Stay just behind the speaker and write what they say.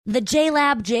The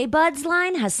JLab J-Buds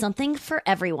line has something for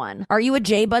everyone. Are you a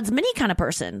J-Buds mini kind of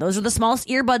person? Those are the smallest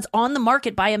earbuds on the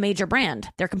market by a major brand.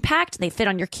 They're compact, they fit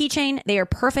on your keychain, they are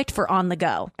perfect for on the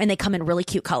go, and they come in really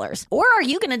cute colors. Or are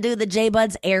you going to do the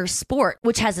J-Buds Air Sport,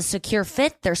 which has a secure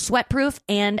fit, they're sweat-proof,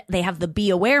 and they have the Be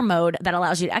Aware mode that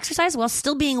allows you to exercise while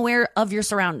still being aware of your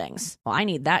surroundings. Well, I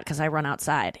need that because I run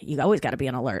outside. You always got to be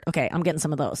on alert. Okay, I'm getting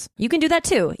some of those. You can do that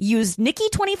too. Use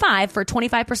Nikki25 for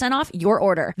 25% off your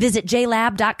order. Visit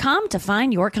JLab.com to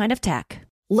find your kind of tech.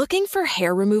 Looking for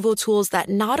hair removal tools that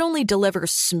not only deliver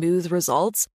smooth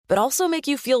results, but also make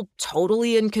you feel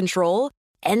totally in control?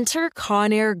 Enter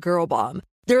Conair Girl Bomb.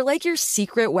 They're like your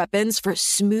secret weapons for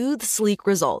smooth, sleek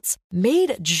results.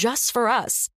 Made just for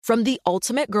us. From the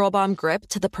ultimate Girl Bomb grip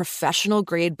to the professional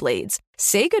grade blades,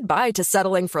 say goodbye to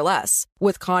settling for less.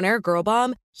 With Conair Girl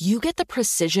Bomb, you get the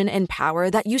precision and power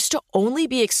that used to only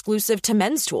be exclusive to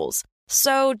men's tools.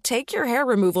 So take your hair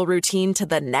removal routine to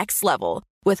the next level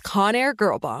with Conair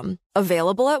Girl Bomb.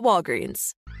 Available at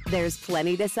Walgreens. There's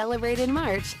plenty to celebrate in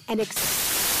March and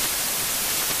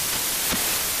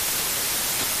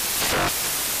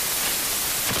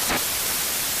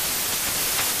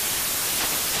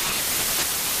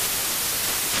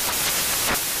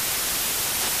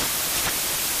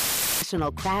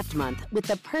National Craft Month with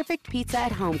the perfect pizza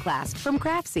at home class from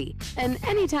Craftsy. And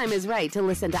anytime is right to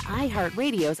listen to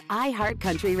iHeartRadio's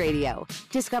iHeartCountry Radio.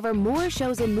 Discover more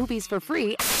shows and movies for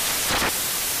free.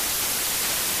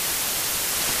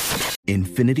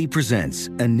 Infiniti presents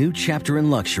a new chapter in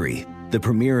luxury, the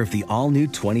premiere of the all-new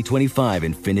 2025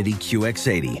 Infiniti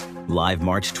QX80, live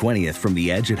March 20th from the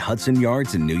Edge at Hudson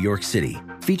Yards in New York City,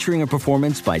 featuring a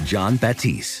performance by John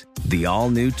Batiste. The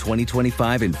all-new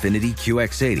 2025 Infiniti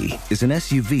QX80 is an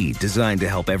SUV designed to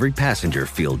help every passenger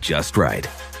feel just right.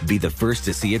 Be the first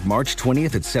to see it March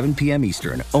 20th at 7 p.m.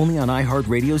 Eastern, only on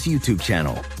iHeartRadio's YouTube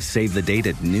channel. Save the date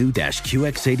at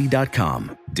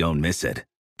new-QX80.com. Don't miss it.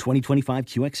 2025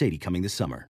 QX80 coming this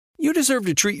summer. You deserve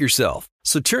to treat yourself,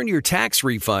 so turn your tax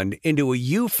refund into a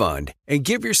U fund and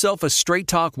give yourself a Straight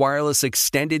Talk Wireless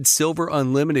Extended Silver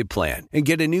Unlimited plan and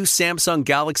get a new Samsung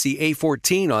Galaxy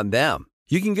A14 on them.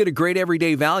 You can get a great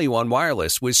everyday value on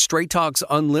wireless with Straight Talk's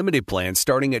Unlimited plan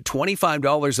starting at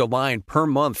 $25 a line per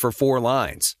month for 4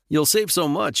 lines. You'll save so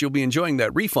much you'll be enjoying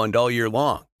that refund all year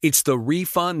long. It's the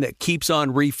refund that keeps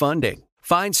on refunding.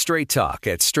 Find Straight Talk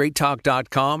at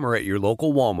straighttalk.com or at your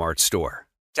local Walmart store.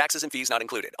 Taxes and fees not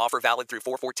included. Offer valid through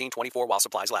 4/14/24 while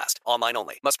supplies last. Online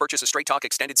only. Must purchase a Straight Talk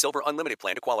Extended Silver Unlimited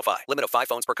plan to qualify. Limit of 5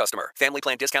 phones per customer. Family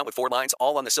plan discount with 4 lines,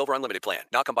 all on the Silver Unlimited plan.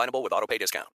 Not combinable with auto-pay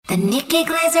discount. The Nikki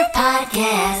Glazer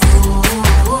Podcast.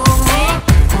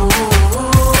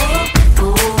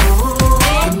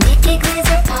 The Nikki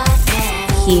Glazer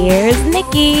Podcast. Here's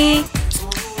Nikki.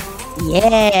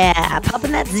 Yeah,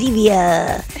 popping that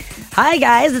Zevia. Hi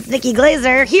guys, it's Nikki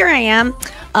Glazer. Here I am.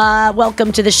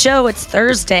 Welcome to the show. It's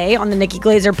Thursday on the Nikki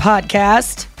Glazer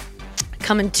Podcast.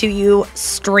 Coming to you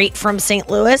straight from St.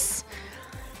 Louis.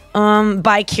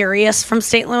 Bi-curious from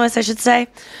St. Louis, I should say.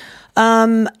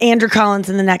 Andrew Collins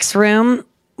in the next room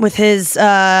with his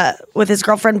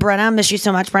girlfriend Brenna. Miss you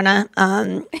so much, Brenna.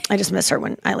 I just miss her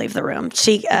when I leave the room.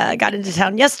 She got into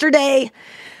town yesterday.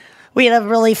 We had a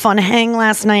really fun hang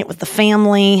last night with the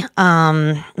family.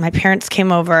 My parents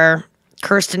came over.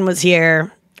 Kirsten was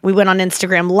here. We went on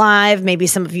Instagram Live. Maybe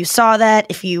some of you saw that.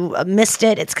 If you missed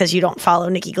it, it's because you don't follow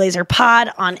Nikki Glazer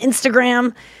Pod on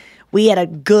Instagram. We had a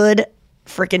good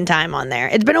freaking time on there.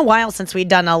 It's been a while since we'd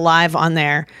done a live on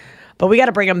there, but we got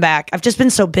to bring them back. I've just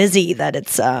been so busy that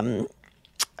it's I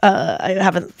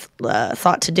haven't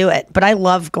thought to do it, but I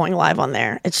love going live on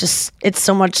there. It's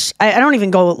so much. I don't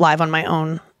even go live on my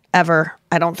own ever,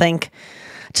 I don't think.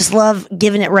 Just love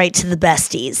giving it right to the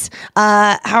besties.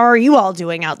 How are you all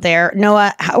doing out there?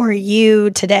 Noah, how are you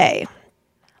today?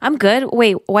 I'm good.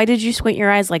 Wait, why did you squint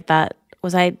your eyes like that?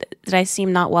 Did I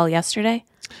seem not well yesterday?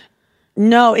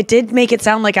 No, it did make it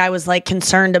sound like I was like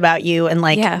concerned about you and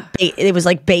like it was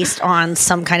like based on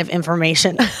some kind of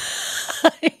information.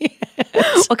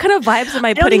 What kind of vibes am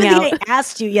I putting out? I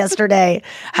asked you yesterday,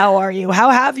 how are you? How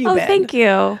have you been? Oh, thank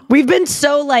you. We've been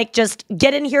so like, just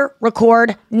get in here,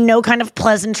 record, no kind of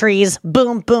pleasantries,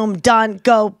 boom, boom, done,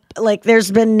 go. Like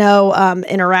there's been no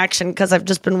interaction because I've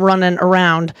just been running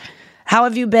around. How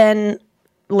have you been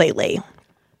lately?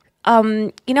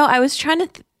 I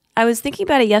was thinking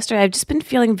about it yesterday. I've just been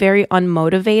feeling very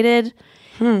unmotivated.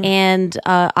 And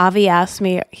Avi asked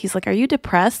me, he's like, are you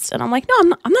depressed? And I'm like,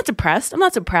 no, I'm not depressed. I'm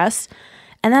not depressed.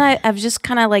 And then I've just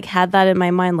kind of like had that in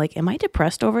my mind, like, am I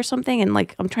depressed over something? And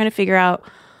like, I'm trying to figure out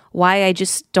why I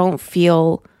just don't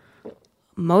feel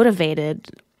motivated.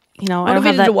 You know, motivated I don't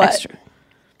have that to what? extra.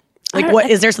 Like, what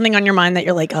is there something on your mind that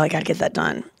you're like, oh, I gotta get that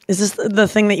done? Is this the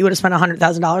thing that you would have spent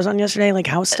 $100,000 on yesterday, like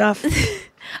house stuff?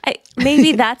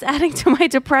 Maybe that's adding to my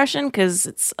depression because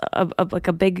it's like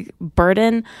a big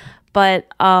burden. But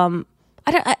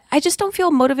I just don't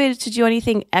feel motivated to do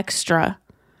anything extra.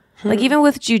 Like even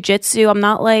with jujitsu, I'm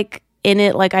not like in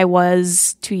it like I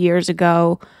was 2 years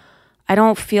ago. I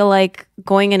don't feel like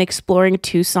going and exploring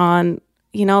Tucson.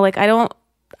 You know, like I'm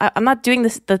not doing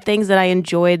the things that I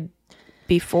enjoyed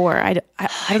before. I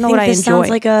don't know what I enjoy. This sounds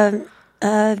like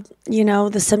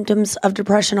the symptoms of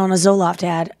depression on a Zoloft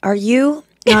ad. Are you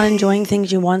not enjoying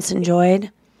things you once enjoyed?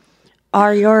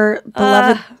 Are your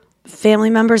beloved family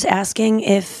members asking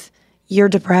if you're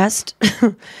depressed?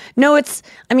 No,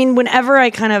 whenever I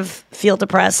kind of feel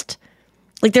depressed,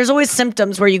 like there's always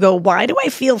symptoms where you go, why do I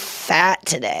feel fat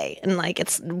today? And like,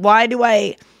 why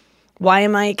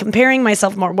am I comparing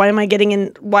myself more? Why am I getting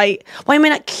in? Why am I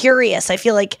not curious? I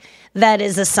feel like that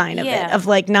is a sign of it, of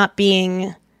like not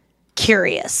being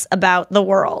curious about the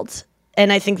world.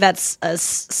 And I think that's a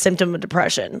symptom of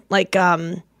depression. Like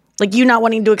you not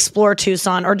wanting to explore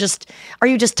Tucson, or are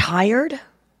you just tired?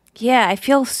 Yeah, I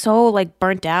feel so like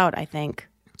burnt out, I think.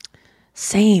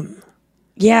 Same.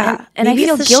 Yeah. And I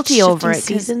feel guilty over it.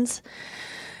 Seasons.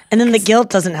 And then the guilt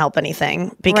doesn't help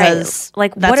anything because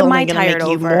like that's what am only I gonna tired make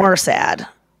you over? more sad.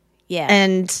 Yeah.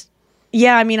 And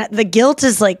yeah, I mean the guilt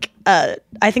is like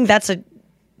I think that's a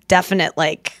definite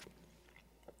like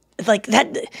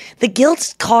that the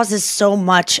guilt causes so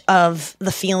much of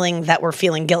the feeling that we're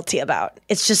feeling guilty about.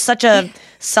 It's just such a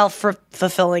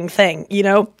self-fulfilling thing, you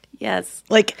know? Yes.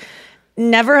 Like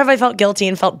never have I felt guilty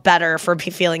and felt better for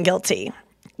feeling guilty.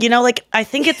 You know, like I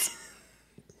think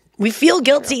we feel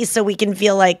guilty so we can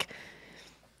feel like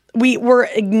we're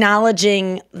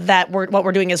acknowledging that what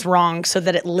we're doing is wrong so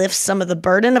that it lifts some of the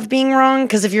burden of being wrong.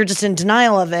 Because if you're just in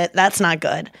denial of it, that's not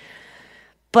good.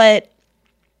 But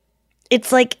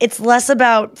it's like, it's less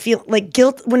about feel like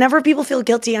guilt. Whenever people feel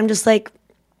guilty, I'm just like,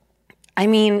 I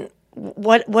mean,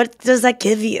 what does that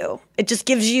give you? It just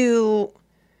gives you,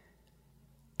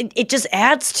 it just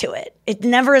adds to it. It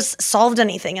never has solved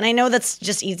anything. And I know that's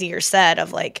just easier said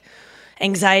of like,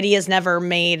 anxiety has never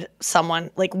made someone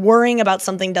like worrying about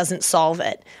something doesn't solve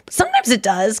it. But sometimes it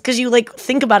does because you like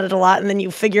think about it a lot and then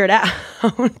you figure it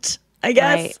out, I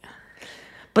guess. Right.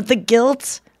 But the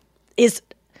guilt is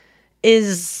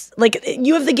like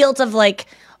you have the guilt of like,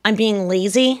 I'm being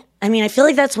lazy. I mean, I feel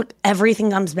like that's what everything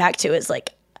comes back to is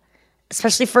like,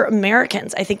 especially for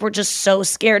Americans, I think we're just so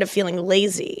scared of feeling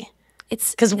lazy.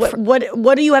 It's because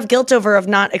what do you have guilt over of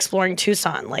not exploring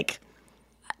Tucson? Like,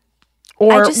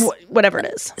 or whatever it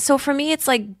is. So for me, it's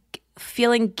like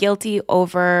feeling guilty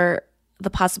over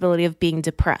the possibility of being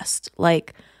depressed.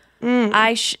 Like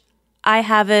I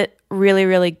have it really,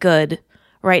 really good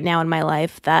right now in my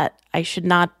life that I should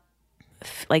not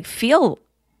feel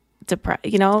depressed.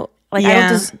 You know, like I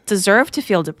don't deserve to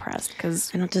feel depressed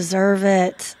because I don't deserve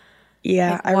it.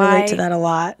 Yeah, like, I relate to that a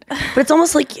lot. But it's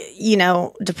almost like, you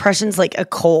know, depression's like a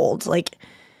cold. Like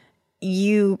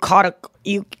you caught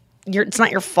it's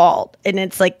not your fault, and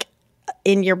it's like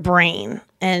in your brain,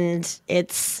 and there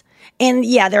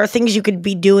are things you could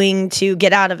be doing to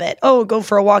get out of it. Oh, go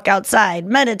for a walk outside,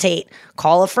 meditate,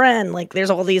 call a friend. Like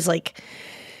there's all these like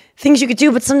things you could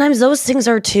do, but sometimes those things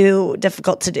are too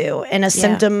difficult to do. And a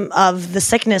symptom of the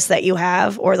sickness that you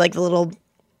have, or like the little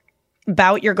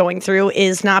bout you're going through,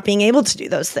 is not being able to do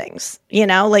those things. You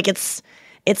know, like it's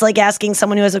like asking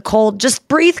someone who has a cold, just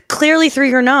breathe clearly through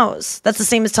your nose. That's the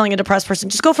same as telling a depressed person,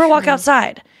 just go for a walk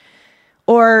outside.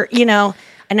 Or, you know,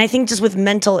 and I think just with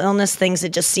mental illness things,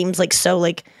 it just seems like so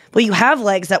like, well, you have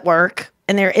legs at work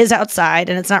and there is outside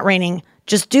and it's not raining.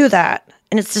 Just do that.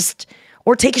 And it's just,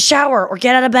 or take a shower or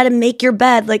get out of bed and make your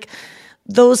bed. Like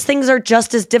those things are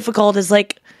just as difficult as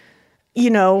like, you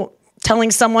know,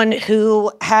 telling someone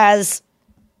who has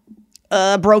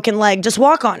a broken leg, just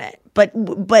walk on it. But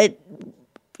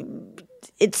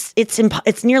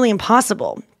it's nearly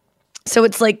impossible. So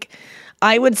it's like,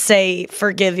 I would say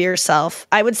forgive yourself.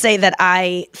 I would say that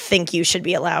I think you should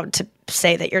be allowed to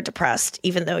say that you're depressed,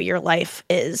 even though your life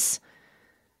is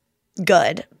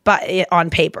good, but on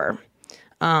paper.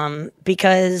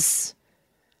 Because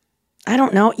I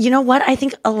don't know. You know what? I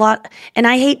think a lot, and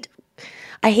I hate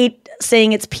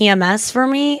saying it's PMS for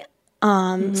me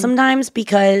sometimes,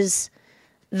 because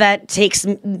that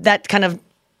kind of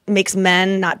makes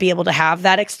men not be able to have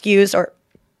that excuse, or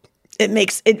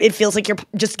it feels like you're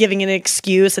just giving an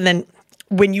excuse, and then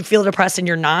when you feel depressed and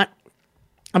you're not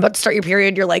about to start your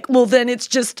period, you're like, well, then it's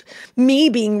just me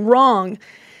being wrong.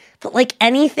 But like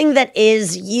anything that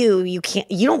is you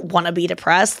don't want to be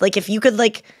depressed. Like if you could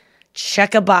like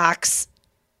check a box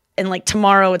and like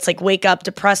tomorrow it's like wake up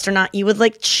depressed or not, you would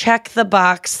like check the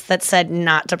box that said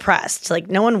not depressed. Like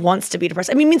no one wants to be depressed.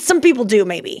 I mean some people do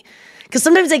maybe. Because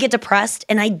sometimes I get depressed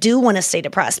and I do want to stay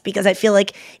depressed because I feel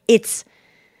like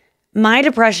my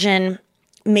depression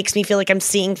makes me feel like I'm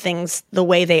seeing things the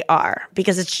way they are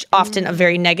because it's often a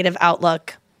very negative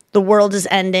outlook. The world is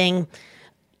ending,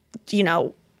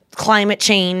 climate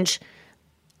change.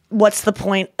 What's the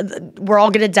point? We're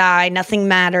all going to die. Nothing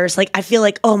matters. Like, I feel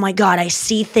like, oh my God, I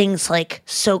see things like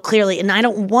so clearly and I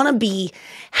don't want to be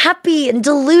happy and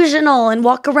delusional and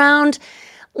walk around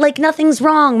like nothing's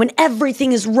wrong when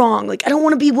everything is wrong. Like, I don't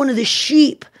want to be one of the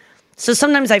sheep. So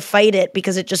sometimes I fight it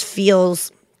because it just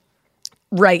feels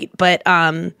right. But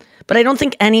I don't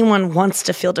think anyone wants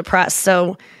to feel depressed.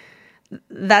 So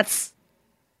it's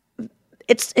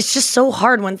just so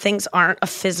hard when things aren't a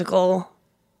physical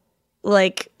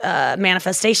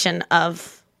manifestation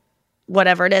of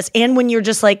whatever it is. And when you're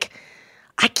just like,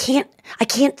 I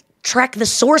can't track the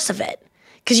source of it.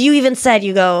 Cause you even said,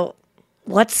 you go,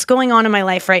 what's going on in my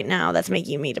life right now that's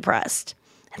making me depressed?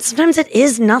 And sometimes it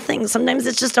is nothing. Sometimes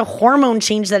it's just a hormone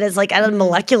change that is like at a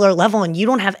molecular level and you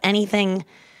don't have any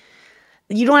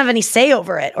say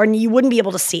over it, or you wouldn't be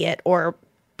able to see it or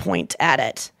point at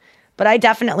it. But I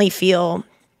definitely feel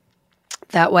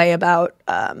that way about,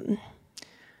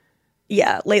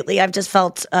 lately I've just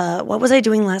felt, what was I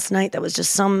doing last night? That was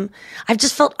just I've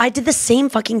just felt I did the same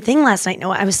fucking thing last night.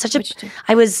 No, I was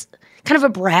I was kind of a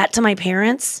brat to my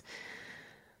parents.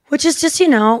 Which is just,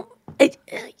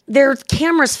 there are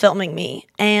cameras filming me.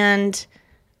 And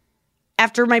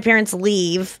after my parents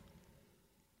leave,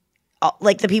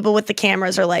 like the people with the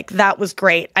cameras are like, that was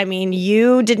great. I mean,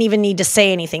 you didn't even need to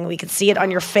say anything. We could see it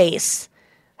on your face,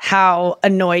 how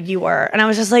annoyed you were. And I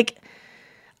was just like,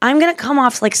 I'm going to come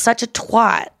off like such a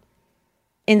twat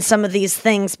in some of these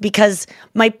things because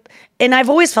and I've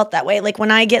always felt that way. Like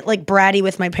when I get like bratty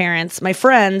with my parents, my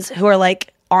friends who are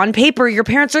like, on paper, your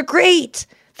parents are great.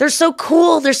 They're so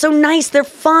cool. They're so nice. They're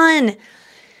fun.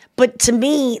 But to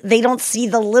me, they don't see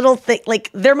the little thing. Like,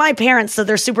 they're my parents, so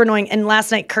they're super annoying. And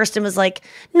last night, Kirsten was like,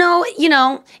 no,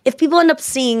 if people end up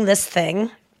seeing this thing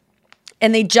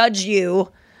and they judge you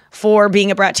for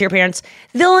being a brat to your parents,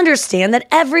 they'll understand that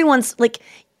everyone's, like,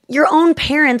 your own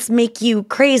parents make you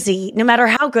crazy no matter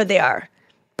how good they are.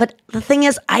 But the thing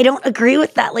is, I don't agree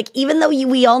with that. Like, even though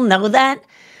we all know that,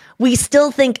 we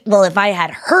still think, well, if I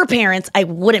had her parents, I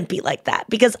wouldn't be like that.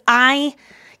 Because we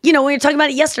were talking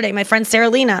about it yesterday, my friend Sarah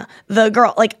Lena, the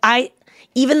girl, like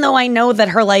even though I know that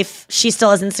her life, she still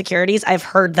has insecurities, I've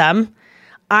heard them.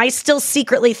 I still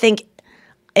secretly think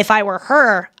if I were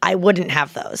her, I wouldn't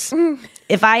have those.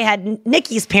 If I had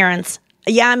Nikki's parents,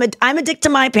 I'm a dick to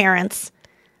my parents.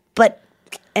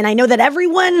 And I know that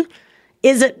everyone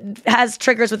has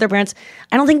triggers with their parents.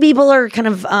 I don't think people are kind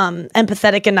of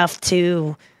empathetic enough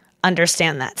to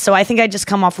understand that. So I think I just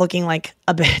come off looking like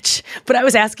a bitch. But I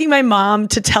was asking my mom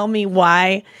to tell me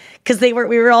why, because we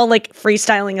were all like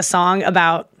freestyling a song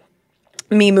about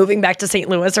me moving back to St.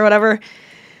 Louis or whatever,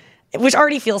 which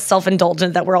already feels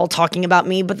self-indulgent that we're all talking about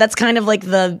me. But that's kind of like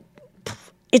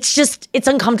it's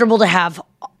uncomfortable to have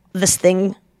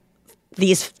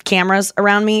these cameras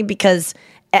around me because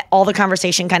all the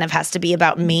conversation kind of has to be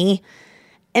about me.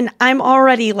 And I'm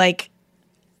already like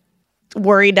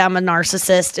worried I'm a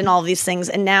narcissist and all these things.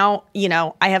 And now,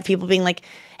 I have people being like,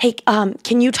 hey,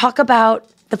 can you talk about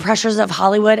the pressures of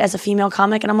Hollywood as a female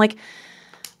comic? And I'm like,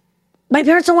 my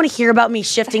parents don't want to hear about me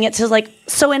shifting it to like,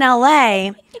 so in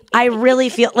LA, I really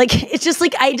feel like it's just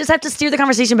like, I just have to steer the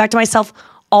conversation back to myself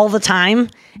all the time.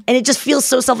 And it just feels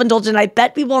so self-indulgent. I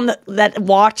bet people that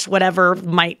watch whatever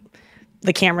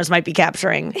the cameras might be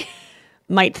capturing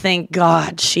might think,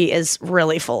 God, she is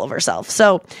really full of herself.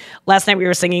 So last night we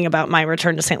were singing about my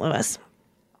return to St. Louis.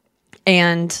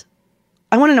 And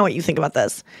I want to know what you think about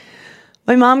this.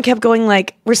 My mom kept going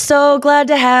like, we're so glad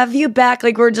to have you back.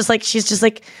 Like, she's just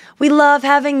like, we love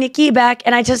having Nikki back.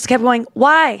 And I just kept going,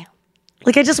 why?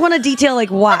 Like, I just want to detail like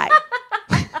why.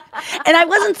 And I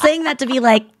wasn't saying that to be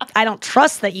like, I don't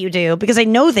trust that you do, because I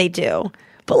know they do.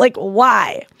 But like,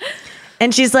 why?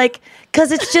 And she's like,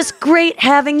 because it's just great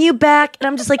having you back. And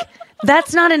I'm just like,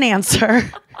 that's not an answer.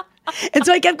 And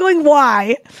so I kept going,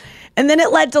 why? And then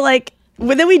it led to like,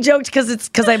 then we joked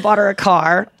because I bought her a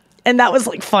car. And that was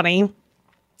like funny.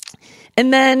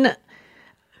 And then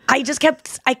I just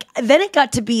then it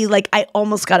got to be like, I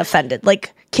almost got offended.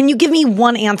 Like, can you give me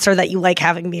one answer that you like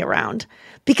having me around?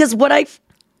 Because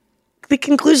the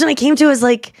conclusion I came to is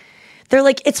like, they're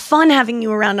like, it's fun having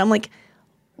you around. I'm like,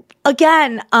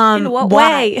 again, in what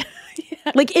way?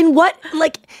 Like, in what,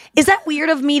 like, is that weird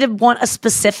of me to want a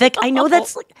specific? I know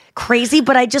that's like crazy,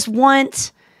 but I just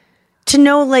want to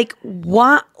know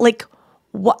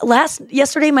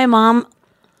yesterday my mom,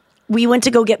 we went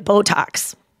to go get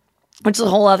Botox, which is a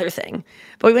whole other thing.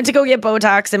 But we went to go get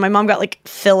Botox and my mom got like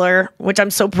filler, which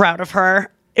I'm so proud of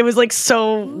her. It was like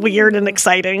so weird and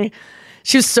exciting.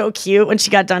 She was so cute when she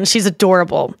got done. She's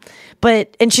adorable.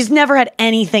 And she's never had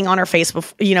anything on her face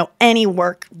before, any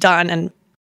work done. And,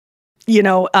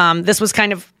 this was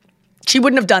kind of, she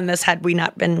wouldn't have done this had we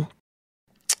not been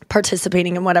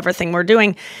participating in whatever thing we're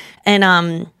doing.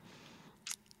 And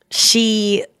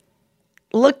she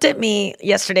looked at me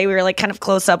yesterday. We were like kind of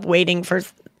close up waiting for,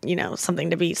 something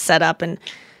to be set up. And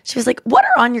she was like, "What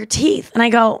are on your teeth?" And I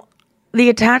go, "The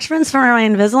attachments for my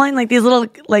Invisalign, like these little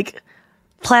like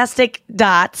plastic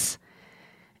dots."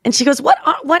 And she goes,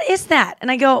 what is that?" And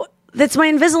I go, "That's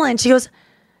my Invisalign." She goes,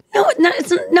 No,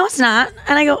 it's not.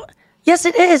 And I go, "Yes,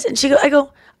 it is." And I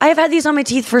go, "I have had these on my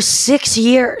teeth for 6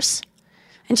 years."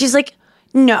 And she's like,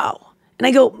 "No." And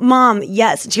I go, "Mom,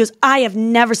 yes." And she goes, "I have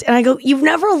never seen." And I go, "You've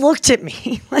never looked at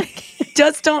me." Like,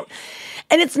 just don't.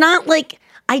 And it's not like,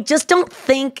 I just don't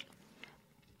think.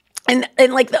 And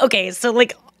like, okay, so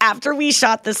like after we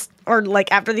shot this, or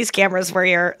like after these cameras were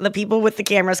here, the people with the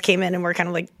cameras came in and were kind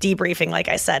of like debriefing, like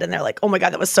I said, and they're like, "Oh my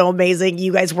God, that was so amazing.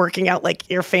 You guys working out like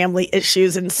your family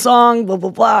issues in song, blah, blah,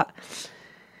 blah."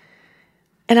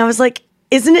 And I was like,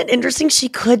 isn't it interesting? She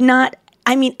could not,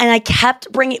 and we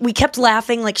kept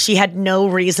laughing like she had no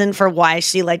reason for why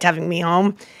she liked having me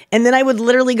home. And then I would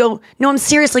literally go, "No, I'm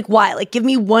serious. Like, why? Like, give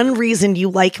me one reason you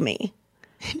like me."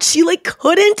 And she like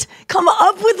couldn't come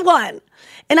up with one.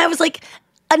 And I was like,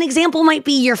 an example might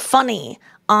be, "You're funny."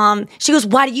 She goes,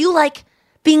 "Why do you like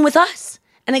being with us?"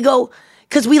 And I go,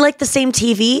 "Because we like the same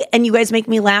TV and you guys make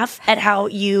me laugh at how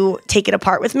you take it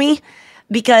apart with me,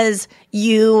 because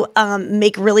you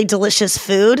make really delicious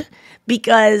food,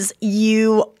 because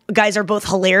you guys are both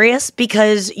hilarious,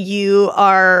 because you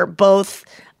are both,"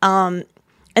 and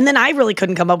then I really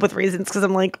couldn't come up with reasons because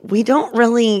I'm like,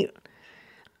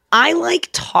 I like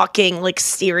talking like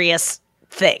serious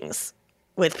things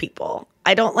with people.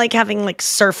 I don't like having like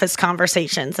surface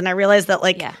conversations. And I realized that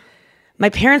my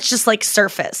parents just like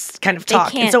surface kind of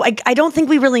talk. And so I don't think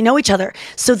we really know each other.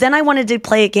 So then I wanted to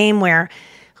play a game where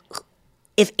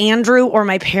if Andrew or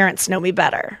my parents know me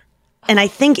better, and I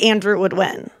think Andrew would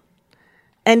win.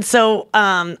 And so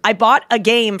I bought a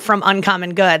game from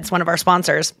Uncommon Goods, one of our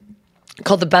sponsors,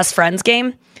 called the Best Friends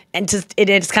Game. And it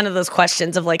is kind of those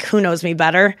questions of like, who knows me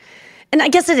better? And I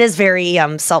guess it is very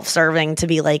self-serving to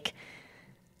be like,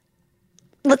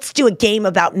 let's do a game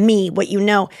about me, what you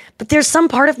know. But there's some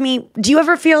part of me, do you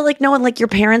ever feel like no one, like your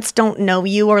parents don't know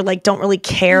you or like don't really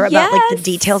care about like the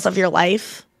details of your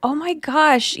life? Oh my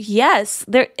gosh, yes.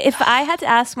 If I had to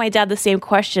ask my dad the same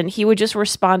question, he would just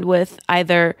respond with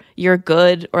either "you're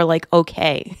good" or like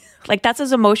 "okay." Like that's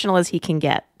as emotional as he can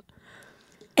get.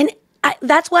 And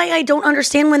that's why I don't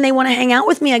understand when they want to hang out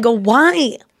with me. I go,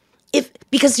 "Why?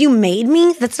 Because you made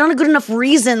me?" That's not a good enough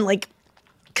reason. Like,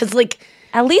 because like,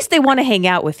 at least they want to hang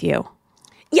out with you.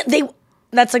 Yeah,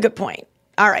 that's a good point.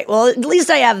 All right, well, at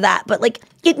least I have that. But like,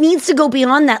 it needs to go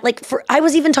beyond that. Like, I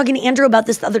was even talking to Andrew about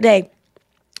this the other day.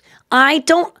 I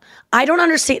don't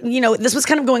understand. This was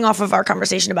kind of going off of our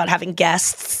conversation about having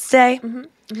guests today. Mm-hmm,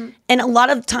 mm-hmm. And a lot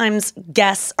of times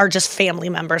guests are just family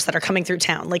members that are coming through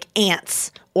town, like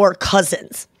aunts or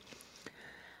cousins.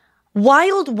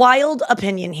 Wild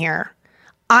opinion here.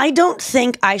 I don't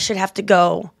think I should have to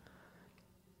go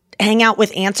hang out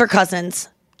with aunts or cousins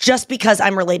just because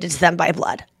I'm related to them by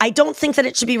blood. I don't think that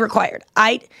it should be required.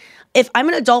 If I'm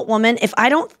an adult woman, if I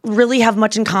don't really have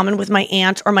much in common with my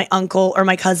aunt or my uncle or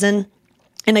my cousin,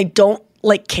 and I don't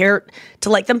like care to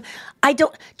like them, I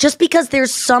don't, just because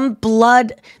there's some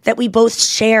blood that we both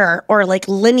share or like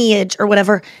lineage or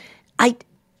whatever,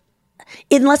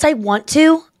 unless I want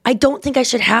to, I don't think I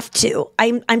should have to.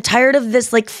 I'm tired of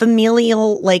this like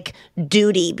familial like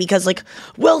duty because like,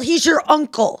 well, he's your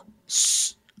uncle.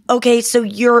 Okay, so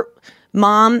your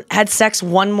mom had sex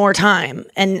one more time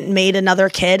and made another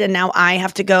kid, and now I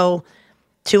have to go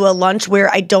to a lunch where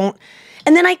I don't.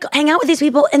 And then I hang out with these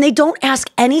people and they don't ask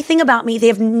anything about me. They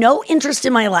have no interest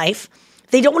in my life.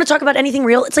 They don't want to talk about anything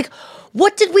real. It's like,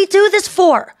 what did we do this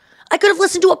for? I could have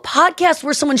listened to a podcast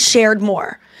where someone shared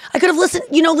more. I could have listened,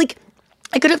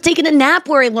 I could have taken a nap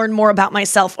where I learned more about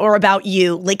myself or about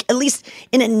you. Like, at least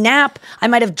in a nap, I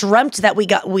might have dreamt that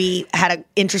we had an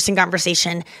interesting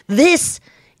conversation. This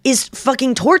is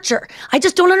fucking torture. I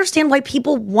just don't understand why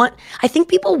I think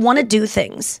people want to do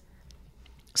things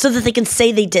so that they can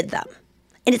say they did them.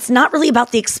 And it's not really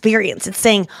about the experience. It's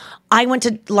saying, I went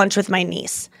to lunch with my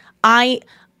niece. I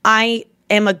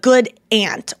am a good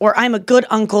aunt, or I'm a good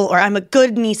uncle, or I'm a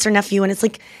good niece or nephew. And it's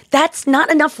like, that's not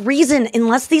enough reason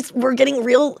unless we're getting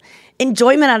real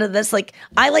enjoyment out of this. Like,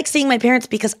 I like seeing my parents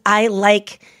because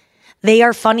they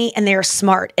are funny and they are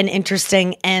smart and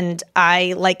interesting. And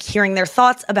I like hearing their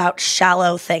thoughts about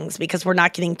shallow things because we're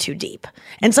not getting too deep.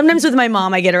 And sometimes with my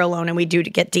mom, I get her alone and we do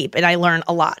get deep and I learn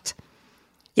a lot.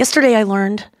 Yesterday, I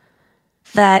learned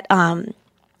that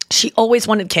she always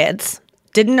wanted kids.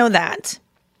 Didn't know that.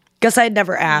 Guess I had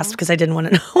never asked because I didn't want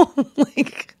to know.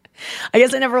 Like, I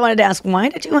guess I never wanted to ask, why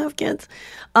did you have kids?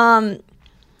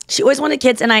 She always wanted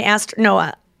kids. And I asked her,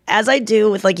 Noah, as I do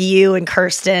with like you and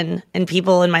Kirsten and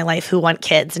people in my life who want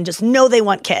kids and just know they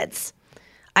want kids,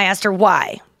 I asked her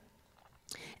why.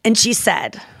 And she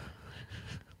said,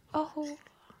 Oh.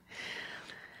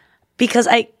 Because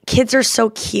kids are so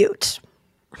cute.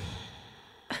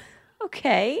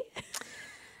 Okay.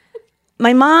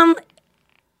 My mom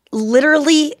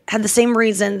literally had the same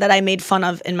reason that I made fun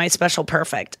of in my Special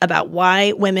Perfect about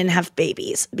why women have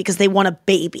babies, because they want a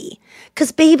baby.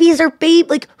 Because babies are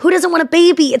like, who doesn't want a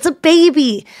baby? It's a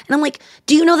baby. And I'm like,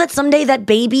 do you know that someday that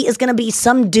baby is going to be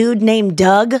some dude named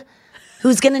Doug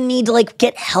who's going to need to like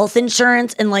get health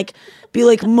insurance and like be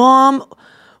like, Mom,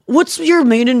 what's your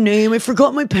maiden name? I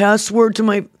forgot my password to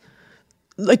I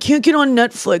can't get on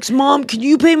Netflix. Mom, can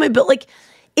you pay my bill? Like,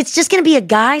 it's just going to be a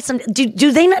guy.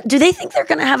 Do they think they're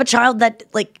going to have a child that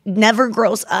like never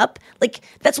grows up? Like,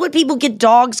 that's what people get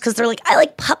dogs because they're like, I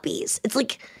like puppies. It's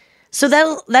like, so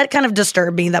that kind of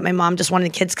disturbed me that my mom just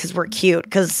wanted kids because we're cute,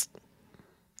 because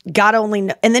God only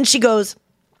knows. And then she goes,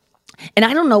 and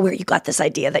I don't know where you got this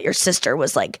idea that your sister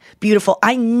was like beautiful.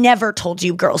 I never told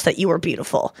you girls that you were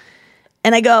beautiful.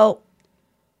 And I go,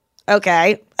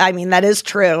 okay, I mean, that is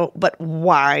true, but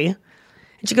why?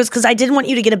 And she goes, because I didn't want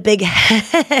you to get a big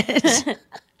head.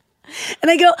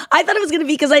 And I go, I thought it was going to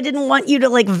be because I didn't want you to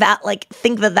like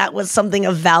think that was something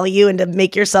of value and to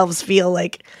make yourselves feel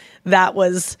like that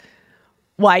was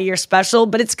why you're special.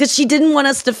 But it's because she didn't want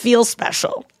us to feel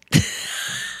special.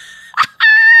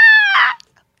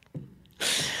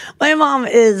 My mom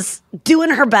is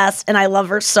doing her best, and I love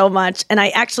her so much. And I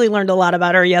actually learned a lot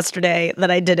about her yesterday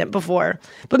that I didn't before.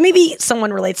 But maybe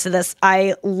someone relates to this.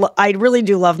 I really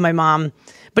do love my mom.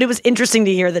 But it was interesting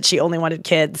to hear that she only wanted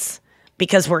kids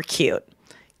because we're cute.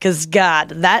 Because, God,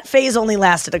 that phase only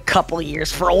lasted a couple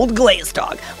years for old Glazed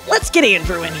Dog. Let's get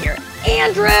Andrew in here.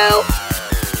 Andrew!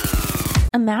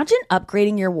 Imagine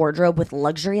upgrading your wardrobe with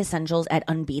luxury essentials at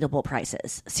unbeatable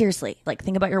prices. Seriously, like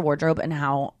think about your wardrobe and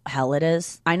how hell it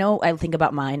is. I know I think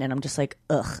about mine and I'm just like,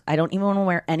 ugh, I don't even want to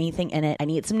wear anything in it. I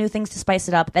need some new things to spice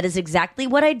it up. That is exactly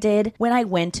what I did when I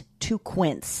went to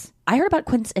Quince. I heard about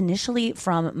Quince initially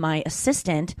from my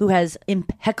assistant who has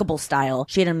impeccable style.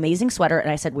 She had an amazing sweater and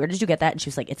I said, where did you get that? And she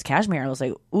was like, it's cashmere. I was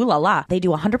like, ooh la la. They do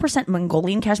 100%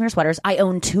 Mongolian cashmere sweaters. I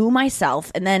own 2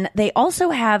 myself. And then they also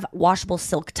have washable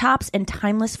silk tops and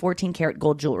timeless 14 karat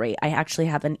gold jewelry. I actually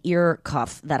have an ear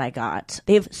cuff that I got.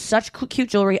 They have such cute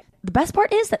jewelry. The best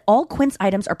part is that all Quince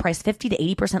items are priced 50 to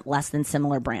 80% less than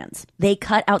similar brands. They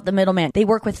cut out the middleman. They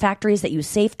work with factories that use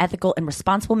safe, ethical, and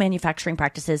responsible manufacturing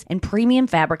practices and premium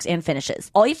fabrics and finishes.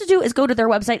 All you have to do is go to their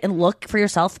website and look for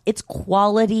yourself. It's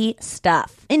quality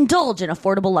stuff. Indulge in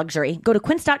affordable luxury. Go to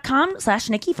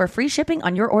quince.com/Nikki for free shipping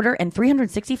on your order and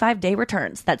 365-day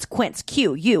returns. That's Quince,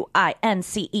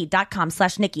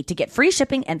 QUINCE.com/Nikki to get free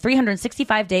shipping and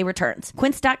 365-day returns.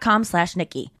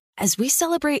 Quince.com/Nikki. As we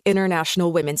celebrate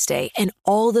International Women's Day and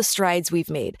all the strides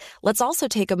we've made, let's also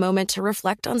take a moment to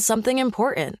reflect on something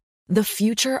important: the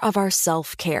future of our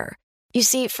self-care. You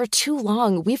see, for too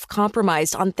long, we've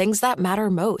compromised on things that matter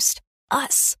most,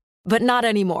 us. But not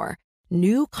anymore.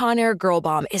 New Conair Girl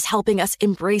Bomb is helping us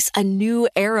embrace a new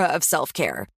era of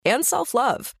self-care and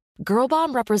self-love. Girl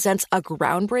Bomb represents a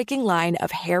groundbreaking line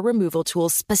of hair removal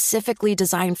tools specifically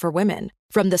designed for women.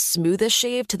 From the smoothest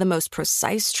shave to the most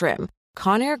precise trim,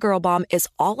 Conair Girl Bomb is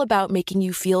all about making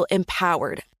you feel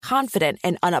empowered, confident,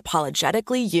 and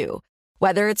unapologetically you.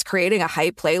 Whether it's creating a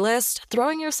hype playlist,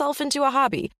 throwing yourself into a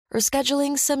hobby, or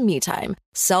scheduling some me time,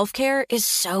 self-care is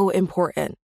so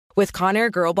important. With Conair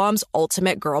Girl Bomb's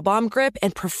ultimate Girl Bomb grip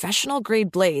and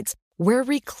professional-grade blades, we're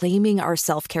reclaiming our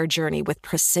self-care journey with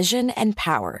precision and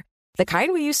power. The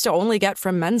kind we used to only get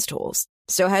from men's tools.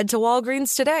 So head to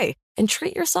Walgreens today and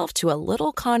treat yourself to a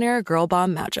little Conair Girl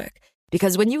Bomb magic.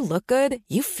 Because when you look good,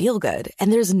 you feel good,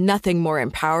 and there's nothing more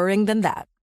empowering than that.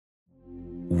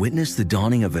 Witness the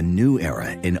dawning of a new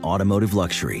era in automotive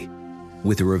luxury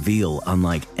with a reveal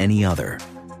unlike any other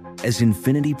as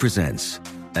Infiniti presents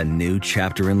a new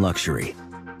chapter in luxury,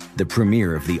 the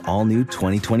premiere of the all-new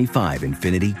 2025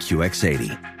 Infiniti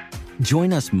QX80.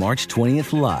 Join us March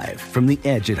 20th live from the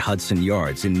Edge at Hudson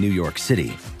Yards in New York City,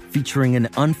 featuring an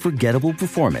unforgettable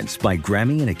performance by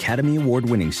Grammy and Academy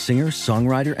Award-winning singer,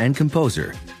 songwriter, and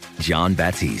composer, Jon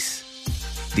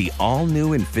Batiste. The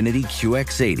all-new Infiniti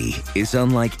QX80 is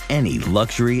unlike any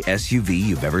luxury SUV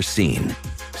you've ever seen.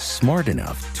 Smart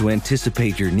enough to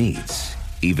anticipate your needs,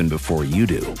 even before you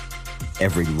do.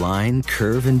 Every line,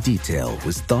 curve, and detail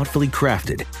was thoughtfully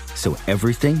crafted, so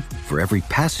everything for every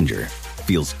passenger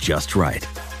feels just right.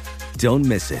 Don't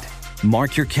miss it.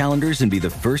 Mark your calendars and be the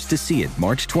first to see it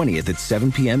March 20th at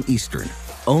 7 p.m. Eastern,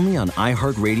 only on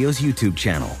iHeartRadio's YouTube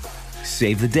channel.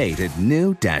 Save the date at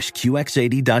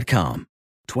new-QX80.com.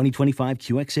 2025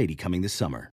 QX80 coming this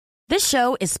summer. This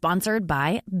show is sponsored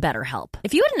by BetterHelp.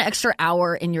 If you had an extra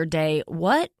hour in your day,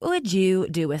 what would you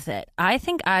do with it? I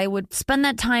think I would spend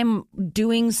that time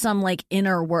doing some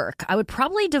inner work. I would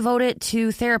probably devote it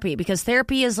to therapy because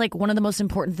therapy is one of the most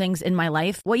important things in my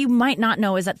life. What you might not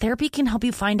know is that therapy can help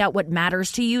you find out what matters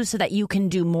to you so that you can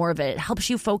do more of it. It helps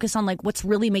you focus on what's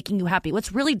really making you happy,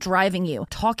 what's really driving you.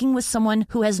 Talking with someone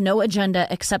who has no agenda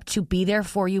except to be there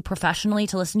for you professionally,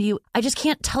 to listen to you. I just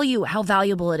can't tell you how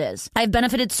valuable it is. I've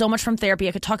benefited so much from therapy.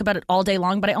 I could talk about it all day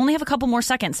long, but I only have a couple more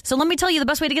seconds. So let me tell you, the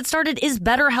best way to get started is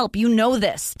BetterHelp. You know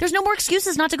this. There's no more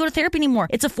excuses not to go to therapy anymore.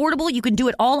 It's affordable. You can do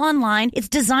it all online. It's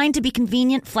designed to be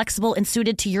convenient, flexible, and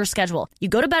suited to your schedule. You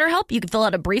go to BetterHelp, you can fill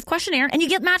out a brief questionnaire, and you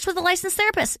get matched with a licensed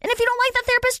therapist. And if you don't like that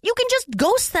therapist, you can just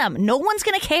ghost them. No one's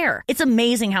going to care. It's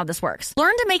amazing how this works.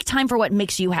 Learn to make time for what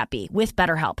makes you happy with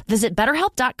BetterHelp. Visit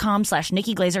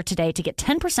BetterHelp.com/Nikki Glaser today to get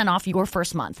 10% off your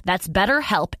first month. That's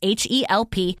BetterHelp,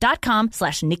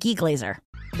 HELP.com/Nikki Glaser.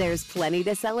 There's plenty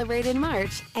to celebrate in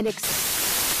March and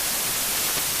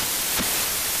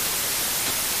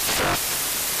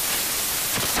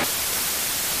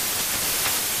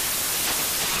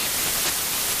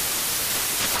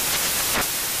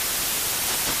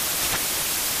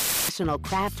National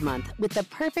Craft Month with the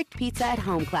perfect pizza at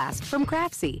home class from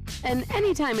Craftsy. And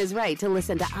anytime is right to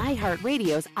listen to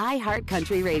iHeartRadio's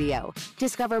iHeartCountry Radio.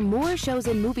 Discover more shows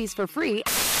and movies for free.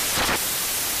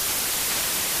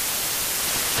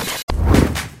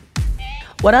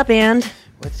 What up, And?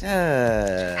 What's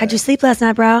up? How'd you sleep last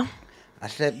night, bro? I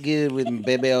slept good with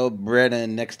baby old Brenna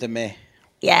next to me.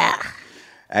 Yeah.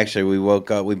 Actually, we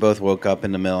both woke up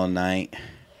in the middle of the night,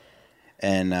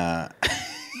 and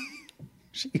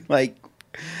she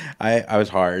I was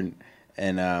hard,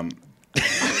 and Oh,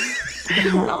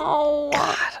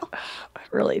 God. I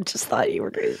really just thought you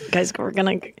guys were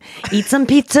going to eat some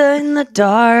pizza in the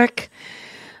dark.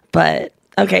 But,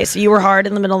 okay, so you were hard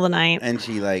in the middle of the night. and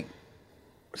she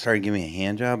started giving me a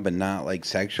hand job, but not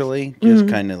sexually, just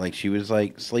kind of she was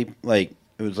sleep, it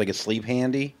was a sleep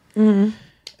handy. Mm-hmm.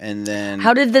 And then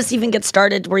How did this even get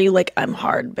started? Were you I'm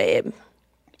hard, babe?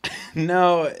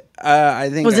 no, I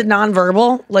think Was it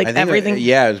nonverbal? I think everything?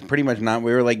 yeah, it was pretty much not.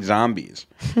 We were like zombies.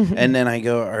 And then I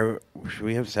go, should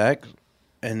we have sex?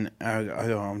 And I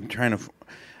go, I'm trying to.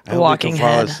 I hope Walking we can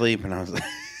fall head. asleep. And I was like,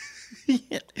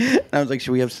 and I was like,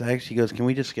 should we have sex? She goes, can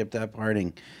we just skip that part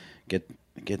and get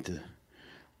to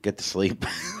sleep?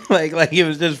 like it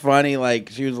was just funny.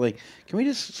 She was like, can we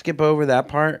just skip over that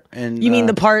part? And You mean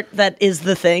the part that is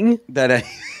the thing? that I.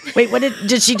 Wait, what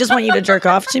did she just want you to jerk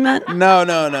off, she meant?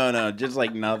 No. Just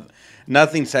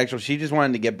nothing sexual. She just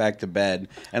wanted to get back to bed.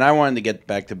 And I wanted to get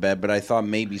back to bed, but I thought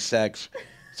maybe sex.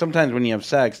 Sometimes when you have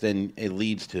sex, then it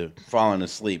leads to falling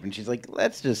asleep. And she's like,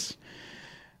 let's just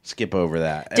skip over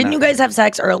that. And Didn't you guys have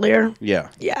sex earlier? Yeah.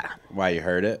 Yeah. Why, you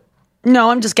heard it? No,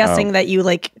 I'm just guessing that you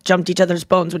jumped each other's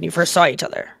bones when you first saw each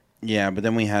other. Yeah, but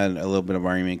then we had a little bit of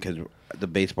argument because the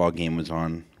baseball game was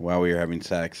on while we were having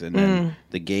sex. And then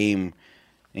the game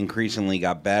increasingly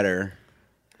got better.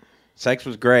 Sex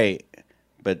was great,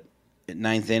 but at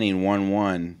ninth inning,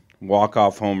 1-1,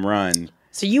 walk-off home run.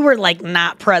 So you were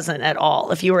not present at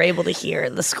all if you were able to hear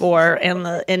the score and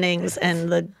the innings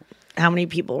and how many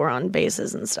people were on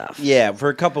bases and stuff. Yeah, for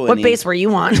a couple What innings. base were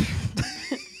you on?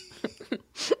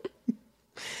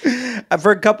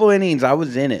 For a couple innings, I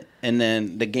was in it. And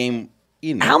then the game,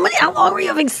 How long were you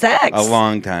having sex? a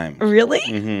long time. Really?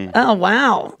 Mm-hmm. Oh,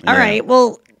 wow. All Yeah. right.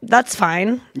 Well, that's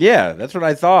fine. Yeah, that's what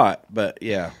I thought. But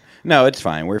yeah. No, it's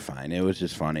fine. We're fine. It was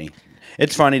just funny.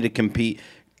 It's funny to compete.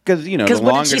 Because, Because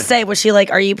what did she say? Was she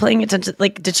are you paying attention?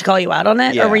 Did she call you out on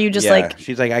it? Yeah, Or were you just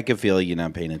She's like, I could feel you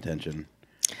not paying attention.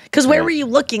 Because where were you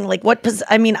looking?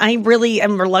 I mean, I really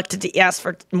am reluctant to ask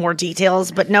for more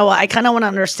details, but Noah, I kind of want to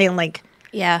understand,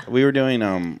 Yeah. We were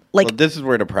doing, well, this is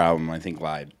where the problem, I think,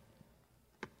 lied.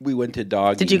 We went to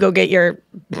doggy. Did you go get your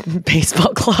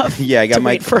baseball glove? Yeah, I got to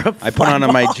wait for a I put on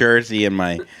fly my ball? jersey and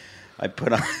I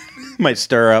put on my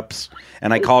stirrups,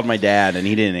 and I called my dad, and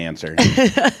he didn't answer.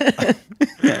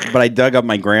 But I dug up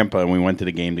my grandpa, and we went to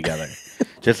the game together,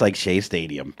 just like Shea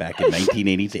Stadium back in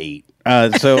 1988.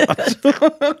 Is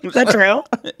that true?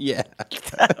 Yeah.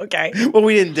 Okay. Well,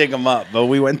 we didn't dig him up, but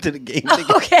we went to the game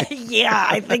together. Okay, yeah,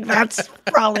 I think that's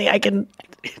probably I can.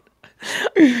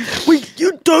 Wait,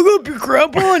 you dug up your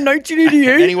grandpa in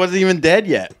 1988? And he wasn't even dead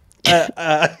yet.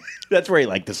 That's where he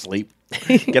liked to sleep.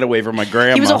 Get away from my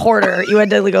grandma. He was a hoarder. You had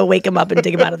to go wake him up and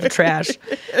dig him out of the trash.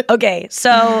 Okay,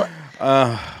 so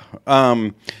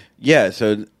yeah,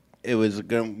 so it was we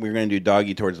were gonna do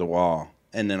doggy towards the wall,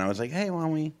 and then I was like, hey, why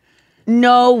don't we?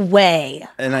 No way.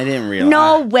 And I didn't realize.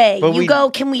 No way. But You go,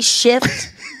 can we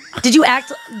shift? Did you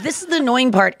act? This is the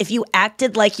annoying part. If you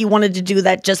acted like you wanted to do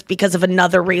that just because of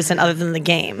another reason other than the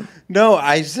game. No,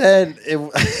 I said,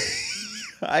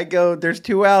 I go, there's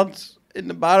 2 outs in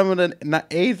the bottom of the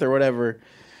eighth or whatever.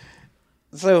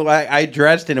 So I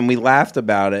addressed it and we laughed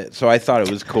about it. So I thought it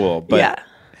was cool. But yeah.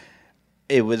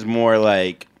 It was more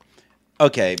like,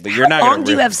 okay, but you're not How going to. long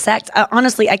do you have sex?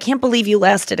 Honestly, I can't believe you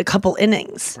lasted a couple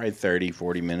innings. Probably 30,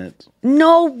 40 minutes.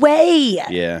 No way.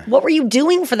 Yeah. What were you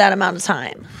doing for that amount of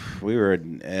time? We were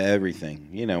everything.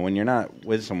 You know, when you're not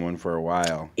with someone for a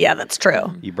while. Yeah, that's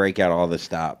true. You break out all the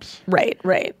stops. Right.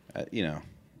 You know.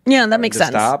 Yeah, that makes the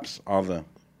sense. Stops, all the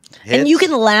hits. And you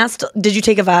can last. Did you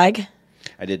take a Vag?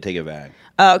 I did take a Vag.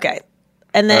 Oh, okay.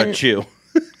 And then chew.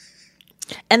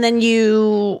 And then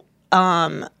you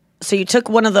so you took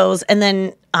one of those and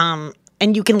then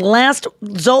and you can last.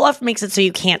 Zoloft makes it so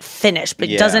you can't finish, but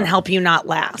it doesn't help you not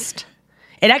last.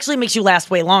 It actually makes you last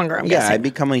way longer, I'm guessing. I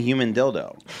become a human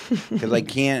dildo because I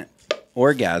can't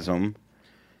orgasm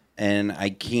and I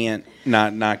can't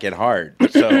not get hard.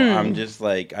 So I'm just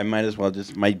like, I might as well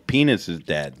just, my penis is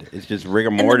dead. It's just rigor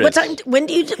And then mortis. when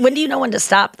do you know when to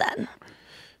stop then?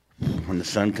 When the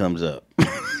sun comes up.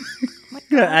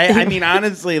 I mean,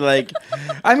 honestly, like,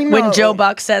 when Joe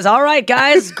Buck says, "All right,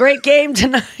 guys, great game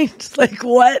tonight." It's like,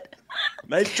 what?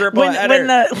 Nice triple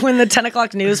header. When the 10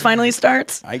 o'clock news finally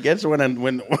starts. I guess when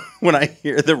I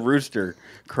hear the rooster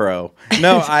crow.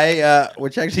 No,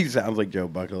 which actually sounds like Joe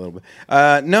Buck a little bit.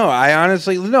 No,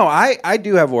 I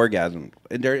do have orgasms.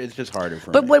 It's just harder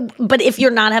for me. But if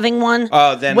you're not having one,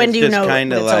 then when it's do you just know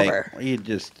kind of it's like over?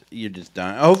 you're just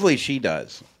done. Hopefully she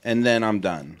does, and then I'm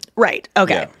done. Right.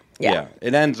 Okay. Yeah.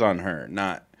 It ends on her.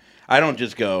 I don't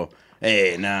just go,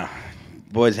 hey, nah,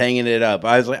 boys hanging it up.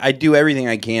 I was like, I do everything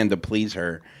I can to please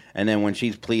her, and then when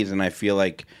she's pleased, and I feel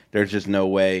like there's just no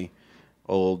way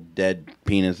old dead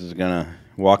penis is gonna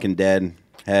walking dead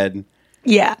head.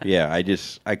 Yeah. Yeah.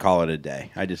 I call it a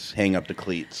day. I just hang up the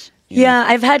cleats. Yeah,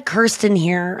 I've had Kirsten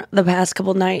here the past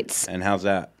couple nights. And how's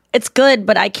that? It's good,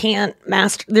 but I can't I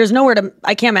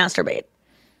can't masturbate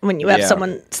when you have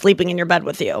someone sleeping in your bed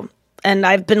with you. And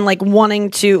I've been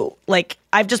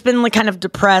I've just been kind of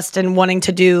depressed and wanting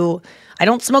to I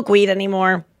don't smoke weed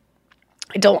anymore.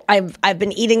 I've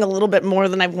been eating a little bit more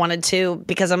than I've wanted to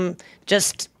because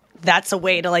that's a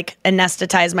way to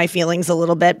anesthetize my feelings a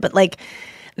little bit. But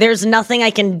there's nothing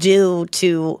I can do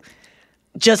to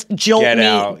just jolt Get me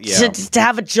out, yeah. to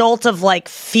have a jolt of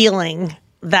feeling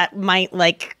that might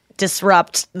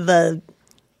disrupt the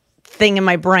thing in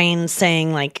my brain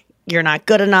saying you're not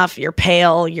good enough, you're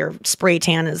pale, your spray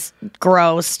tan is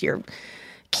gross, you're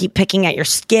keep picking at your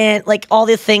skin, all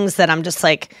the things that I'm just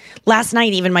last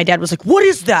night even my dad was like, what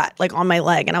is that? On my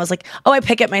leg. And I was like, oh, I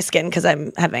pick at my skin because I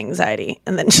have anxiety.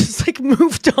 And then just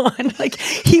moved on.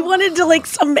 He wanted to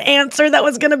some answer that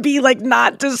was going to be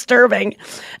not disturbing.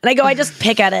 And I go, I just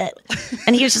pick at it.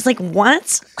 And he was just like,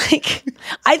 what?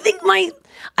 I think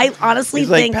I honestly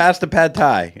think. Pass the pad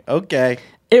thai. Okay.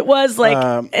 It was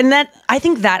and that, I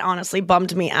think that honestly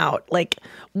bummed me out.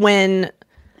 When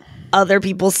other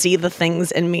people see the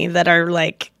things in me that are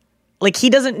he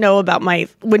doesn't know about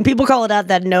when people call it out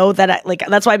that know that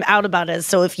that's why I'm out about it.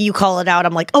 So if you call it out,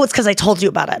 I'm like, oh, it's because I told you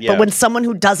about it. Yeah. But when someone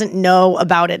who doesn't know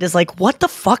about it is like, what the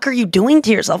fuck are you doing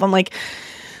to yourself? I'm like,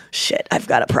 shit, I've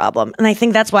got a problem. And I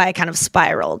think that's why I kind of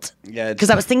spiraled. Yeah, because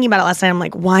I was thinking about it last night. I'm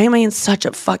like, why am I in such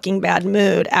a fucking bad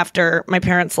mood after my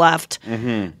parents left?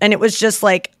 Mm-hmm. And it was just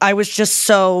I was just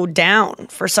so down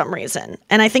for some reason.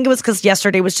 And I think it was because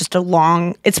yesterday was just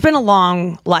it's been a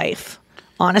long life,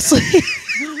 honestly.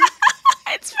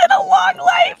 It's been a long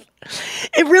life.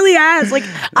 It really has.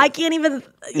 I can't even,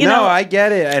 I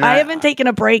get it. And I haven't taken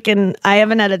a break and I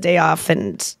haven't had a day off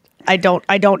and I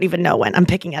don't even know when. I'm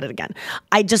picking at it again.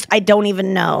 I don't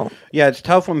even know. Yeah, it's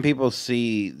tough when people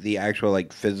see the actual a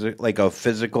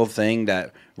physical thing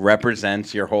that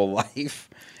represents your whole life.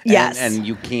 Yes. And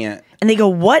you can't. And they go,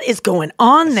 what is going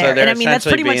on there? So and I mean, that's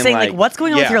pretty much saying what's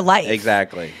going on with your life?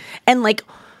 Exactly. And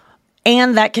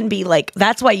and that can be like,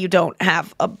 that's why you don't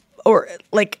have or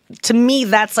like, to me,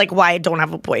 that's like why I don't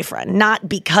have a boyfriend. Not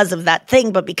because of that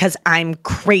thing, but because I'm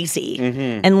crazy.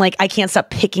 And like, I can't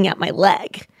stop picking at my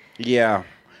leg. Yeah.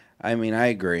 I mean, I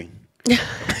agree.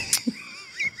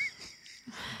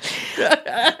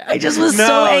 I just was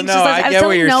so anxious. I was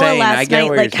telling Noah last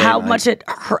night, like how much it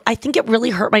hurt. I think it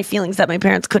really hurt my feelings that my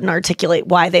parents couldn't articulate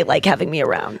why they like having me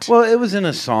around. Well, it was in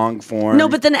a song form. No,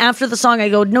 but then after the song, I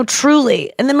go, no,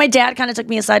 truly. And then my dad kind of took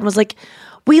me aside and was like,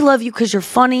 we love you because you're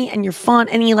funny and you're fun.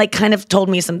 And he like kind of told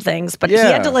me some things, but he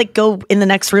had to like go in the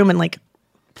next room and like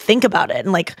think about it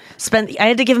and like I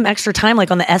had to give him extra time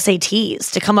like on the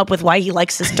SATs to come up with why he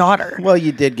likes his daughter. Well,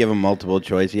 you did give him multiple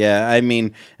choice. Yeah. I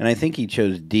mean, and I think he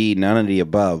chose D, none of the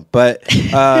above. But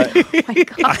Oh my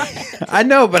God. I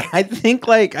know, but I think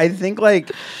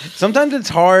like sometimes it's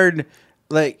hard.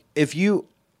 Like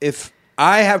if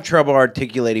I have trouble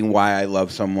articulating why I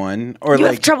love someone, or you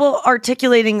like have trouble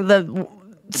articulating the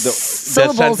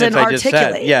syllables and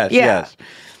articulate. Yes.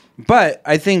 But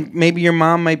I think maybe your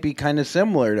mom might be kind of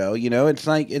similar, though. You know, it's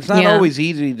like it's not always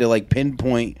easy to like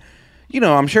pinpoint. You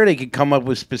know, I'm sure they could come up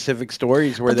with specific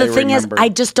stories where the thing is, I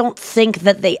just don't think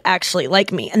that they actually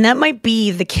like me, and that might be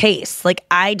the case. Like,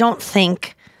 I don't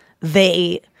think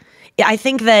they. I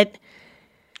think that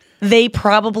they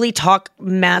probably talk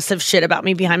massive shit about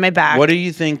me behind my back. What do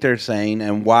you think they're saying,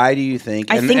 and why do you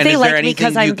think? I think they like me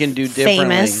because I'm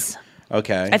famous.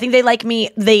 Okay. I think they like me.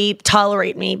 They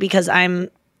tolerate me because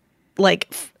I'm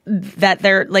like that.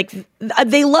 They're like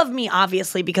they love me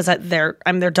obviously because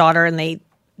I'm their daughter and they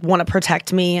want to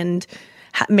protect me and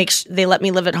they let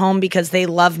me live at home because they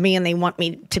love me and they want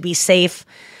me to be safe.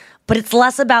 But it's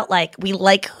less about like we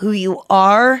like who you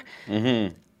are,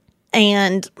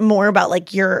 and more about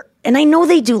like your. And I know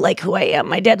they do like who I am.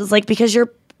 My dad is like, because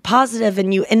you're positive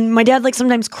and my dad like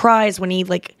sometimes cries when he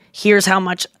like hears how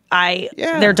much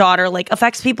their daughter like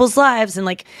affects people's lives and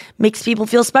like makes people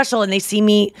feel special, and they see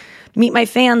me meet my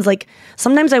fans. Like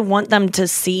sometimes I want them to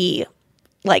see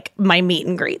like my meet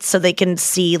and greets so they can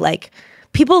see like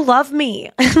people love me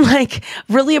and like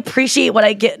really appreciate what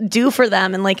I do for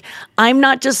them. And like, I'm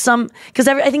not just because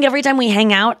I think every time we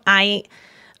hang out, I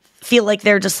feel like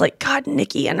they're just like, God,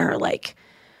 Nikki and her like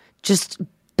just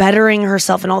bettering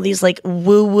herself and all these like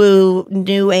woo-woo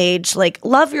new age, like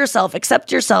love yourself,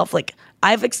 accept yourself. Like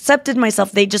I've accepted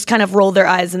myself. They just kind of roll their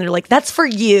eyes and they're like, that's for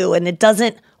you. And it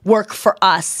doesn't work for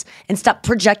us. And stop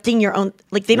projecting your own,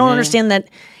 like they don't understand that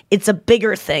it's a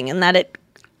bigger thing and that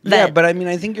but I mean,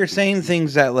 I think you're saying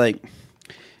things that like,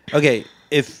 okay,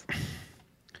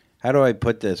 how do I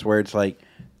put this? Where it's like,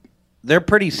 they're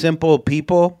pretty simple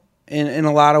people in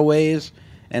a lot of ways.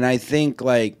 And I think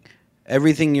like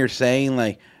everything you're saying,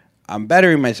 like, I'm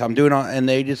bettering myself, I'm doing all, and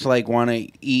they just like want to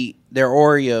eat their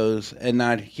Oreos and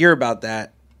not hear about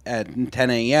that at 10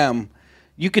 a.m.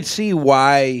 You could see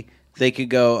why they could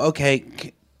go, okay,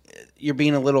 you're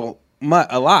being a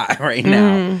lot right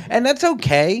now. And that's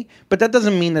okay, but that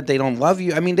doesn't mean that they don't love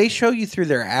you. I mean, they show you through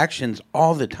their actions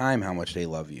all the time how much they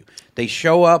love you. They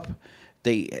show up,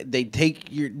 they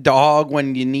take your dog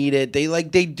when you need it.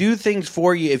 They do things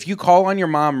for you. If you call on your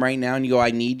mom right now and you go,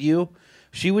 I need you,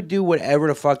 she would do whatever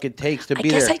the fuck it takes to be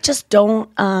there. I guess I just don't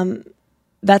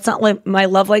that's not like my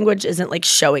love language isn't like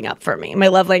showing up for me. My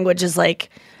love language is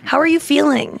like, how are you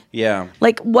feeling? Yeah.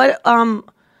 Like why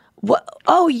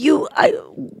do you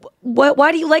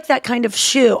like that kind of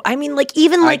shoe? I mean, like,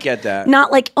 even like, I get that.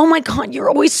 Not like, oh my God, you're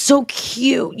always so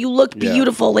cute. You look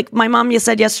beautiful. Like my mom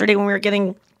said yesterday when we were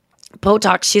getting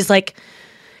Botox, she's like,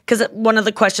 because one of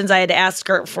the questions I had to ask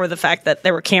her for the fact that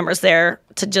there were cameras there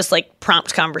to just like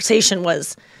prompt conversation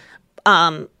was,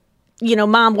 Mom,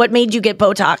 what made you get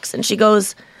Botox? And she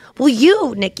goes, well,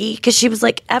 you, Nikki, because she was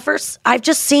like, I've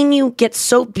just seen you get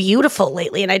so beautiful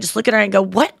lately. And I just look at her and go,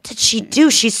 what did she do?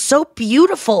 She's so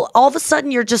beautiful. All of a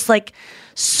sudden, you're just like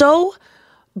so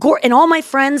gorgeous. And all my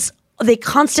friends, they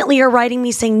constantly are writing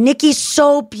me saying, Nikki's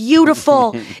so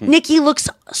beautiful. Nikki looks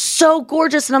so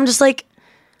gorgeous. And I'm just like,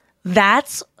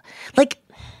 that's like,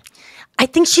 I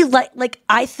think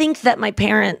I think that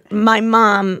my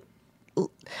mom,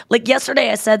 like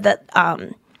yesterday I said that,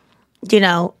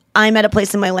 I'm at a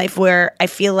place in my life where I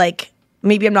feel like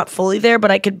maybe I'm not fully there,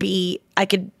 but I could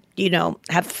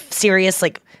have serious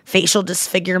like facial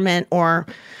disfigurement or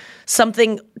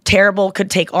something terrible could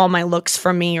take all my looks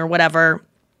from me or whatever.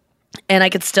 And I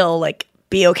could still like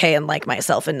be okay and like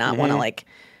myself and not want to like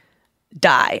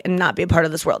die and not be a part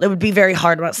of this world. It would be very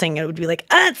hard. I'm not saying it would be like,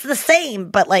 it's the same,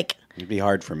 but like. It'd be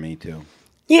hard for me too.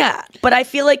 Yeah. But I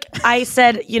feel like I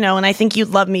said, and I think you'd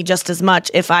love me just as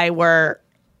much if I were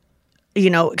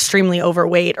extremely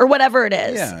overweight or whatever it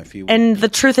is. Yeah, if you- and the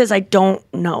truth is, I don't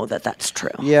know that that's true.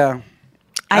 Yeah.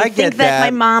 I get think that my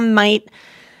that. mom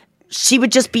she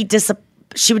would just be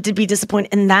she would be disappointed,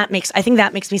 and I think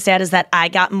that makes me sad, is that I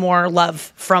got more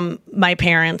love from my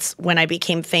parents when I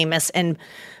became famous and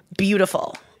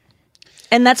beautiful.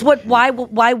 And that's why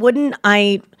wouldn't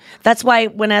I? That's why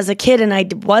when as a kid and I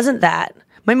wasn't that.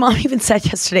 My mom even said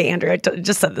yesterday, Andrew,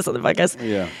 just said this on the podcast.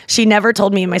 Yeah. She never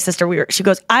told me and my sister, she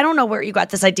goes, I don't know where you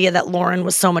got this idea that Lauren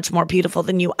was so much more beautiful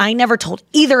than you. I never told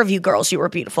either of you girls you were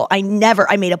beautiful. I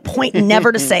made a point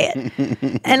never to say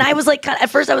it. And I was like,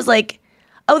 at first I was like,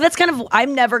 oh, that's kind of, I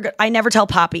never tell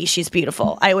Poppy she's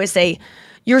beautiful. I always say,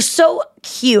 you're so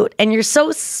cute and you're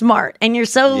so smart and you're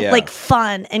so like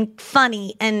fun and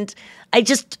funny. And I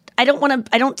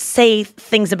don't say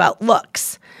things about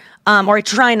looks. Or I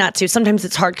try not to. Sometimes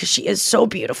it's hard because she is so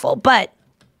beautiful, but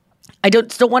I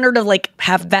still want her to like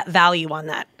have that value on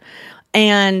that.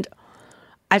 And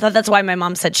I thought that's why my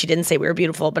mom said she didn't say we were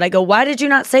beautiful. But I go, why did you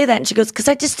not say that? And she goes, because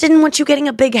I just didn't want you getting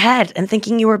a big head and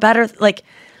thinking you were better. Like,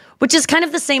 which is kind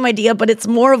of the same idea, but it's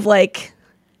more of like,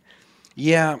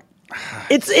 yeah.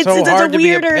 It's so hard a to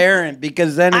weirder, be a parent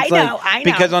because then it's I know.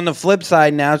 because on the flip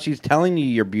side now she's telling you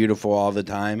you're beautiful all the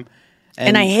time.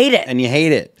 And I hate it. And you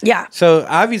hate it. Yeah. So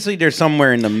obviously there's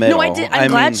somewhere in the middle. No, I did. I'm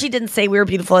glad she didn't say we were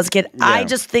beautiful as a kid. Yeah. I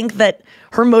just think that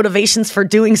her motivations for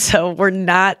doing so were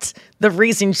not the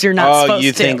reasons you're not supposed to. Oh,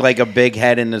 you think like a big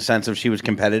head in the sense of she was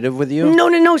competitive with you?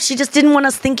 No. She just didn't want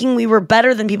us thinking we were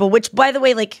better than people, which, by the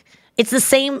way, like, it's the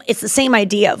same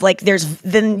idea of like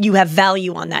then you have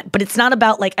value on that. But it's not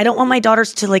about like, I don't want my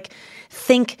daughters to like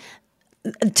think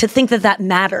that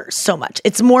matters so much.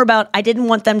 It's more about, I didn't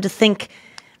want them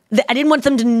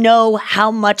to know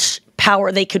how much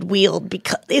power they could wield,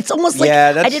 because it's almost like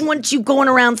I didn't want you going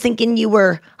around thinking you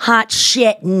were hot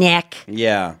shit, Nick.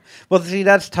 Yeah. Well, see,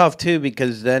 that's tough too,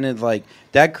 because then it's like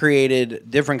that created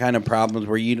different kind of problems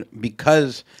where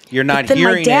because you're not then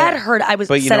hearing my dad it, heard I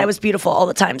said was beautiful all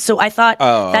the time. So I thought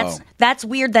that's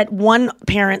weird that one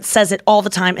parent says it all the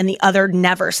time and the other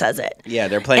never says it. Yeah,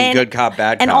 they're playing good cop,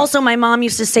 bad cop. And also my mom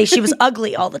used to say she was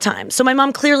ugly all the time. So my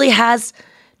mom clearly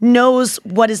knows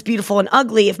what is beautiful and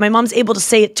ugly. If my mom's able to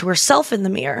say it to herself in the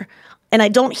mirror and I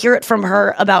don't hear it from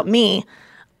her about me,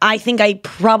 I think I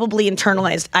probably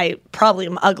internalized I probably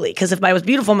am ugly, because if I was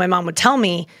beautiful, my mom would tell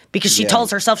me, because she tells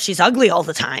herself she's ugly all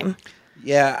the time.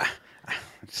 Yeah.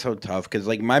 It's so tough because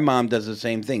like my mom does the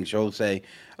same thing. She'll say,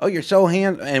 oh, you're so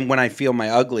handsome. And when I feel my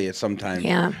ugliest sometimes,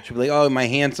 she'll be like, oh, my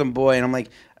handsome boy. And I'm like,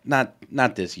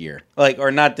 not this year, like,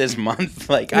 or not this month.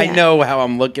 Like, I know how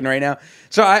I'm looking right now.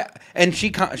 So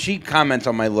she comments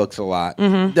on my looks a lot.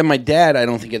 Mm-hmm. Then my dad, I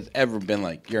don't think it's ever been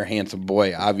like, you're a handsome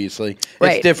boy, obviously.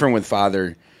 Right. It's different with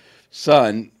father,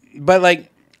 son. But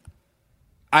like,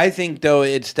 I think though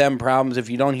it's them problems. If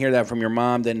you don't hear that from your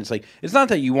mom, then it's like, it's not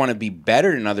that you want to be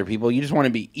better than other people. You just want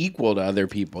to be equal to other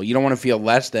people. You don't want to feel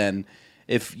less than.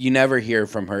 If you never hear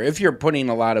from her, if you're putting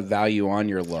a lot of value on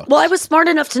your looks. Well, I was smart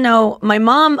enough to know my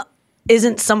mom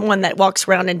isn't someone that walks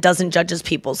around and doesn't judge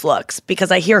people's looks, because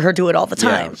I hear her do it all the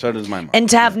time. Yeah, so does my mom. And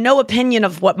to have no opinion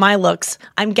of what my looks,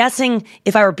 I'm guessing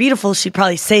if I were beautiful, she'd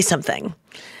probably say something.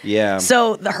 Yeah.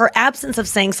 So her absence of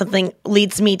saying something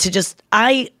leads me to just,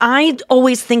 I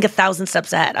always think 1,000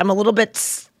 steps ahead. I have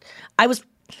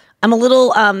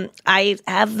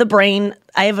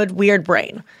a weird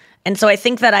brain. And so I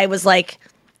think that I was like,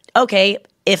 okay,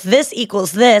 if this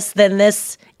equals this, then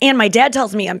this. And my dad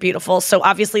tells me I'm beautiful, so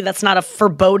obviously that's not a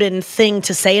forbidden thing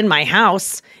to say in my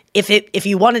house. If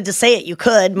you wanted to say it, you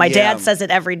could. My dad says it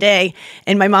every day,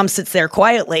 and my mom sits there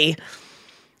quietly.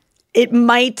 It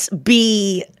might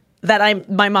be that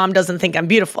my mom doesn't think I'm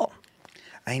beautiful.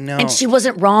 I know. And she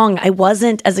wasn't wrong. I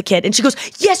wasn't as a kid. And she goes,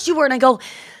 yes, you were. And I go,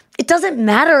 it doesn't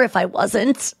matter if I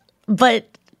wasn't, but...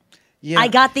 Yeah. I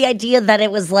got the idea that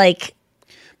it was like...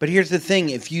 But here's the thing.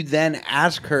 If you then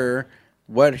ask her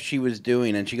what she was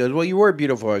doing, and she goes, well, you were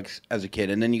beautiful as a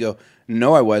kid. And then you go,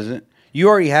 no, I wasn't. You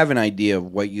already have an idea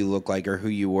of what you look like or who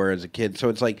you were as a kid. So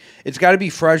it's like, it's got to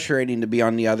be frustrating to be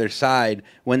on the other side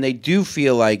when they do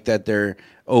feel like that they're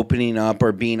opening up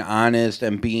or being honest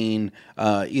and being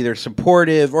either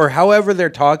supportive or however they're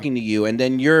talking to you. And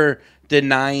then you're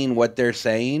denying what they're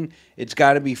saying. It's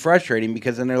got to be frustrating,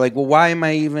 because then they're like, well, why am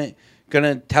I even...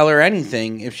 gonna tell her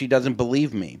anything if she doesn't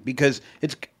believe me? Because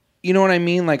it's, you know what I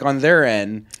mean, like on their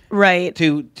end, right?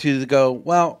 To go,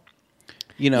 well,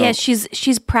 you know, yeah,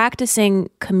 she's practicing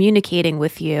communicating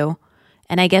with you,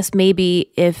 and I guess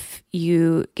maybe if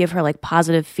you give her like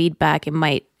positive feedback,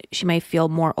 she might feel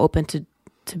more open to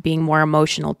being more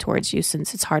emotional towards you,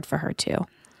 since it's hard for her to.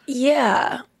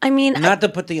 Yeah. I mean, Not to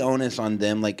put the onus on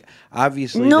them, like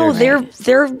obviously. no, there's-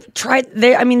 they're tried.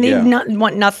 They, I mean, they Yeah. not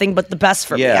want nothing but the best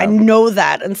for me. Yeah. I know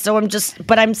that, and so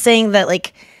but I'm saying that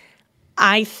like,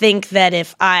 I think that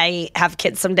if I have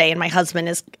kids someday, and my husband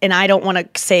is, and I don't want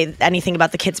to say anything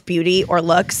about the kids' beauty or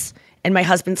looks, and my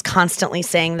husband's constantly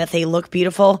saying that they look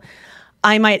beautiful.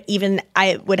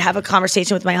 I would have a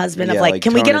conversation with my husband of Yeah, like, like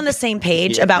can we tone get it- on the same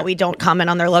page Yeah. about we don't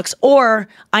comment on their looks, or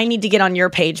I need to get on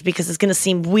your page because it's going to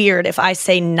seem weird if I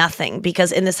say nothing,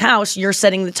 because in this house you're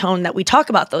setting the tone that we talk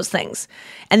about those things,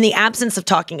 and the absence of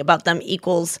talking about them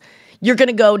equals you're going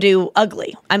to go do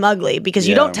ugly. I'm ugly because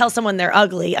you Yeah. don't tell someone they're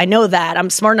ugly. I know that. I'm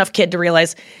a smart enough kid to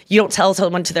realize you don't tell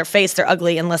someone to their face they're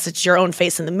ugly unless it's your own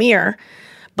face in the mirror.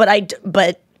 But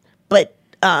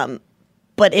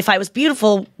if I was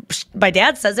beautiful, my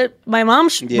dad says it, my mom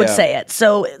would Yeah. say it.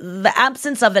 So the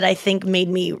absence of it, I think, made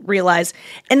me realize,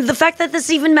 and the fact that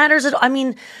this even matters I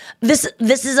mean, this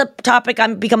is a topic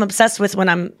I'm become obsessed with when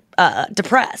I'm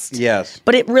depressed. Yes.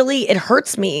 But it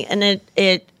hurts me, and it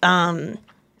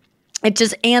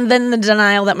just, and then the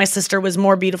denial that my sister was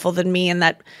more beautiful than me and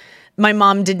that my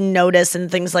mom didn't notice and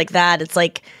things like that. It's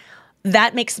like,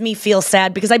 that makes me feel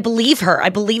sad because I believe her. I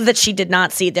believe that she did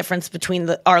not see a difference between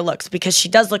our looks, because she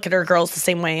does look at her girls the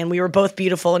same way, and we were both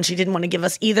beautiful, and she didn't want to give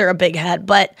us either a big head,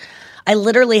 but I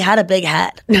literally had a big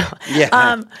head. Yeah.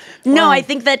 I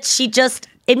think that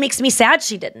it makes me sad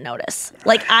she didn't notice.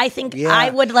 Like, I think I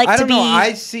would like I to don't be. know.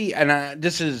 I see, and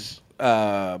this is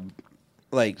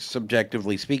like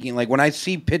subjectively speaking. Like when I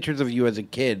see pictures of you as a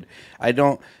kid, I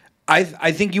don't.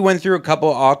 I think you went through a couple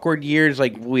awkward years,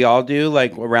 like we all do,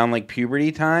 like around like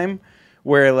puberty time,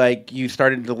 where like you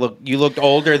started to looked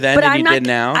older then than you did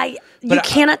now. You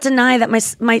cannot deny that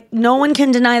my no one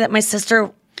can deny that my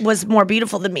sister was more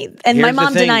beautiful than me, and my Here's the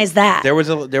mom thing. denies that. There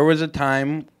was a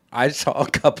time I saw a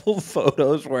couple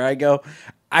photos where I go,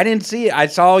 I didn't see it. I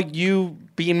saw you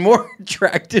being more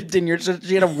attractive than your sister.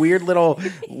 She had a weird little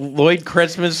Lloyd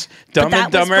Christmas Dumb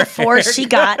and Dumber. Was before she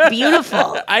got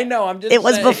beautiful. I know. I'm just. It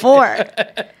was saying. before,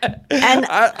 and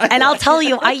I'll tell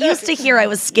you, I used to hear I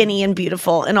was skinny and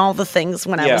beautiful and all the things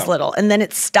when I was little, and then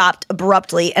it stopped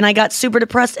abruptly, and I got super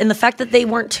depressed. And the fact that they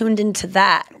weren't tuned into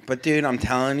that. But dude, I'm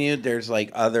telling you, there's like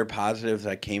other positives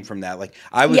that came from that. Like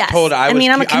I was Yes. told I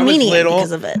mean, I'm a comedian little,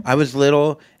 because of it. I was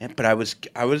little, but I was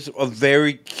a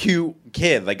very cute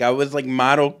kid. Like I was like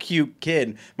model cute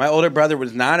kid. My older brother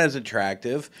was not as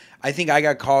attractive. I think I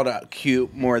got called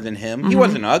cute more than him. He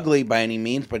wasn't ugly by any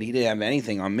means, but he didn't have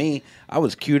anything on me. I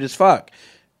was cute as fuck.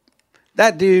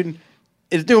 That dude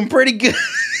is doing pretty good.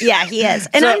 Yeah, he is,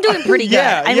 and I'm doing pretty good.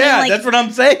 Yeah, I mean, yeah, like, that's what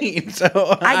I'm saying. So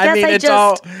I guess it's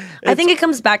all. I think it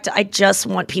comes back to I just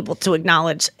want people to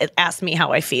acknowledge, ask me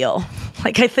how I feel.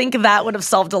 Like I think that would have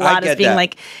solved a lot, get as being that.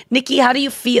 like, Nikki, how do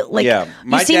you feel? Like Yeah,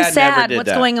 my you seem dad never sad. did What's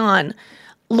that. going on?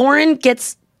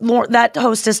 That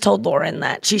hostess told Lauren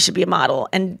that she should be a model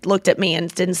and looked at me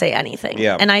and didn't say anything.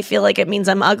 Yeah. And I feel like it means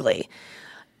I'm ugly.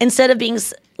 Instead of being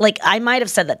like, I might have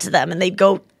said that to them and they'd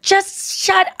go, just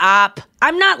shut up.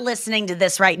 I'm not listening to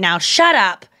this right now. Shut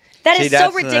up. That See, is so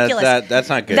that's- ridiculous. that's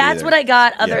not good That's either. what I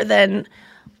got other Yeah. than,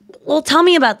 well, tell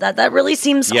me about that. That really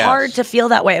seems Yes. hard to feel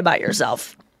that way about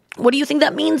yourself. What do you think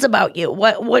that means about you?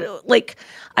 Like,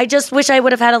 I just wish I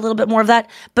would have had a little bit more of that.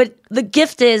 But the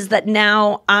gift is that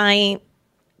now I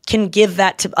can give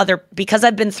that to because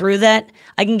I've been through that,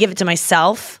 I can give it to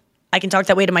myself. I can talk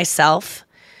that way to myself,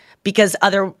 because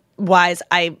otherwise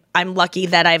I'm lucky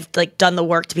that I've like done the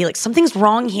work to be like, something's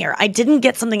wrong here. I didn't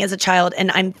get something as a child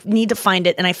and I need to find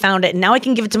it, and I found it, and now I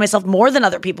can give it to myself more than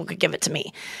other people could give it to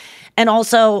me. And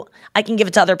also I can give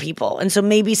it to other people. And so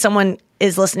maybe someone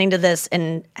is listening to this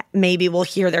and maybe will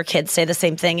hear their kids say the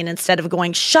same thing, and instead of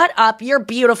going, shut up, you're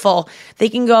beautiful, they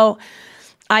can go,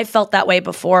 I felt that way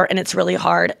before and it's really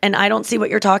hard, and I don't see what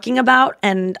you're talking about,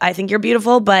 and I think you're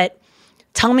beautiful, but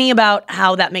tell me about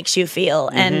how that makes you feel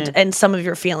and some of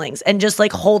your feelings, and just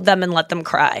like hold them and let them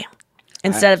cry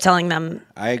instead of telling them.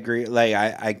 I agree. Like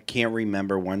I can't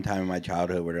remember one time in my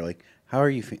childhood where they're like, "How are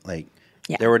you?" Like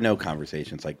there were no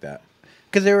conversations like that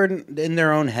because they were in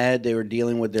their own head. They were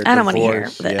dealing with their. I don't want to hear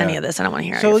divorce. any of this. I don't want to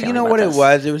hear. how So you're you feeling know about what this. it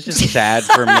was? It was just sad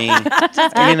for me. No,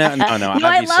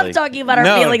 I love talking about our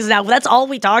feelings now. That's all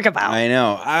we talk about. I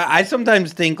know. I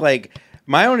sometimes think like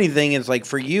my only thing is like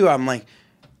for you, I'm like,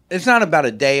 it's not about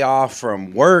a day off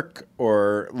from work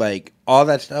or like all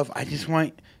that stuff.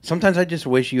 Sometimes I just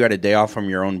wish you had a day off from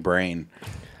your own brain.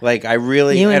 Like I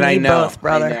really, You and I me know, both,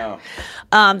 brother. I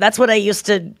know. That's what I used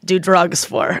to do drugs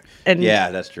for. And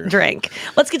Yeah, that's true. Drink.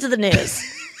 Let's get to the news.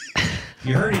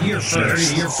 You heard it here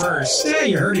first. Yeah,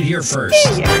 you heard it here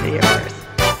first. You heard it here first.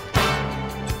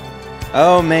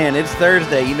 Oh, man, it's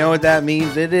Thursday. You know what that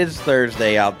means? It is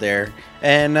Thursday out there.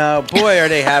 And boy, are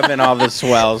they having all the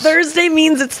swells. Thursday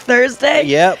means it's Thursday?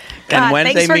 Yep. God, and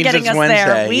Wednesday thanks for means getting it's us Wednesday.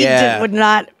 there. We yeah. would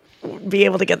not be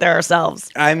able to get there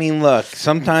ourselves. I mean, look,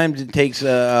 sometimes it takes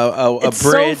a It's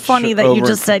bridge. so funny that you over-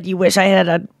 just said you wish I had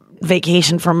a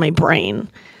vacation from my brain.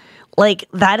 Like,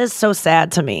 that is so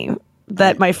sad to me.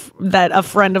 That that a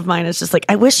friend of mine is just like,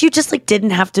 I wish you just like didn't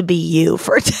have to be you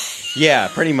for a day. Yeah,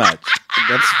 pretty much.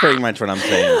 That's pretty much what I'm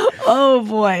saying. Oh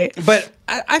boy! But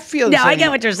I feel. No, I get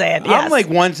what you're saying. Yes. I'm like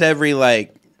once every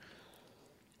like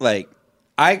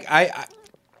I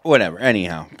whatever.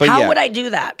 Anyhow, but how yeah. would I do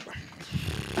that?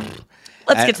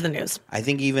 Let's get to the news. I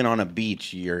think even on a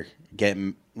beach, you're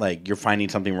getting like you're finding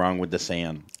something wrong with the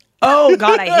sand. Oh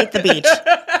God, I hate the beach.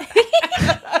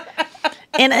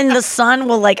 And the sun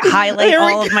will like highlight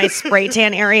all of my spray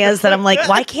tan areas that I'm like,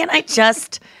 why can't I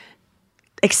just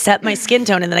accept my skin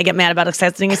tone? And then I get mad about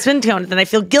accepting a skin tone. And then I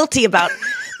feel guilty about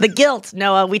the guilt.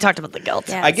 Noah, we talked about the guilt.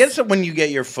 Yes. I guess that when you get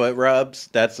your foot rubs,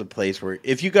 that's the place where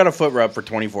if you got a foot rub for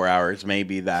 24 hours,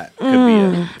 maybe that could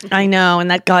be it. I know. And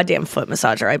that goddamn foot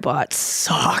massager I bought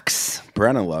sucks.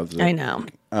 Brenna loves it. I know.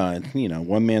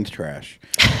 One man's trash.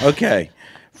 Okay.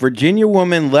 Virginia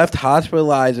woman left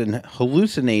hospitalized and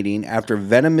hallucinating after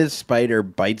venomous spider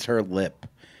bites her lip.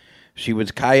 She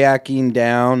was kayaking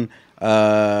down,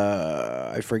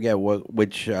 I forget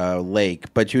which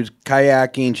lake, but she was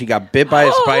kayaking. She got bit by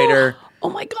a spider.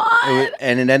 Oh my God.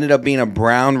 And it ended up being a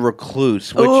brown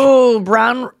recluse. Which, Oh,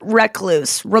 brown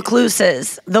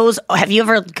recluses. Those. Have you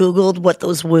ever Googled what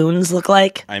those wounds look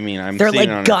like? I mean, They're seeing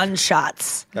like on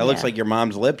gunshots. That looks like your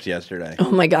mom's lips yesterday. Oh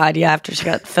my God! Yeah, after she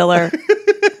got filler.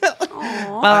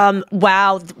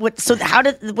 Wow. So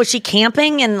was she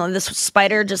camping and this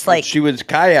spider just like She was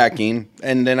kayaking,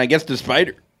 and then I guess the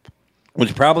spider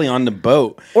was probably on the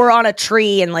boat. or on a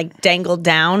tree and like dangled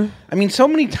down? I mean, so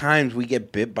many times we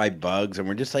get bit by bugs, and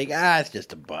we're just like, it's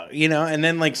just a bug, And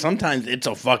then like sometimes it's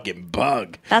a fucking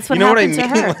bug. That's what you know happened what I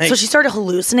to mean? her. Like, So she started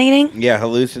hallucinating. yeah,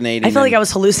 hallucinating. I feel like I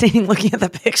was hallucinating looking at the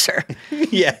picture.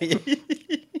 yeah,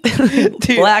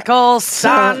 Black hole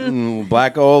sun.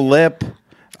 black old lip.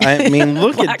 I mean,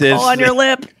 look Black at this. hole on your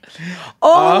lip.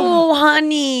 Oh,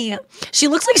 honey. She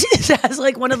looks like she has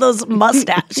like one of those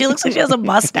mustache. She looks like she has a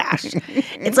mustache.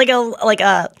 It's like a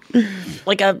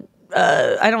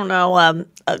I don't know, an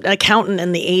accountant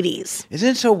in the 80s. Isn't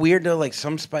it so weird though? Like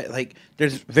some like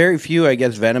there's very few, I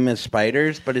guess, venomous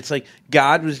spiders, but it's like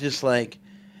God was just like,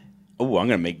 oh, I'm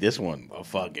gonna make this one a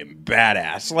fucking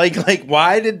badass. Like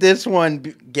why did this one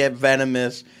get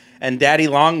venomous? And Daddy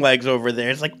Longlegs over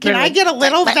there is like, can I get a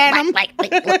little venom?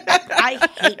 I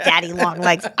hate Daddy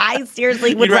Longlegs. I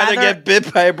seriously would You'd rather get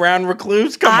bit by a brown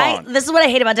recluse? Come on. This is what I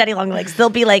hate about Daddy Longlegs. They'll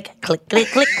be like, click, click,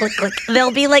 click, click, click. They'll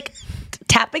be like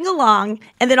tapping along,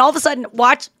 and then all of a sudden, go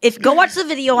watch the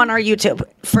video on our YouTube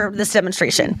for this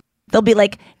demonstration. They'll be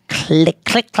like, click,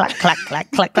 click, clack, clack,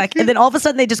 clack, clack, clack, and then all of a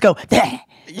sudden they just go,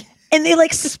 and they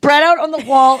like spread out on the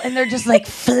wall, and they're just like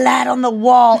flat on the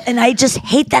wall, and I just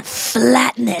hate that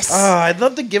flatness. Oh, I'd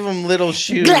love to give them little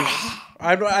shoes.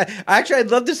 I'd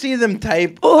love to see them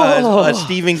type a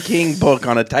Stephen King book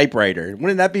on a typewriter.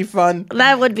 Wouldn't that be fun?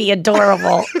 That would be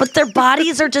adorable. But their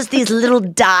bodies are just these little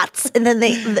dots, and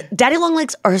then Daddy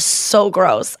Longlegs are so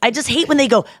gross. I just hate when they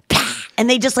go, and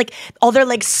they just like all their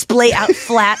legs splay out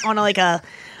flat on like a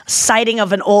siding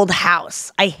of an old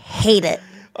house. I hate it.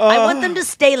 I want them to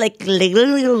stay like.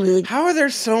 How are there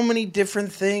so many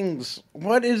different things?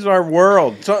 What is our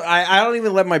world? So I don't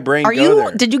even let my brain Are go you?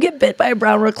 there. Did you get bit by a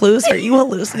brown recluse? Are you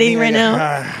hallucinating right now?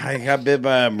 I got bit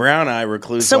by a brown eye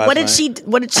recluse. So last what did night.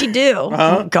 What did she do?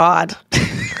 Oh God!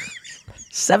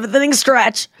 7th inning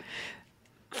stretch.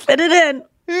 Fit it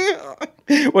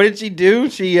in. What did she do?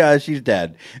 She's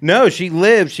dead. No, she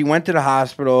lived. She went to the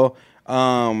hospital.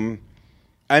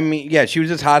 I mean, yeah, she was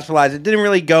just hospitalized. It didn't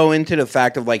really go into the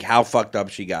fact of like how fucked up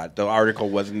she got. The article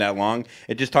wasn't that long.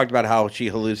 It just talked about how she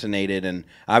hallucinated, and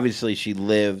obviously she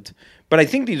lived. But I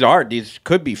think these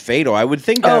could be fatal. I would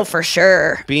think that for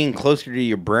sure. Being closer to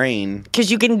your brain,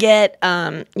 because you can get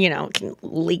can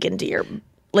leak into your.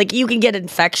 Like, you can get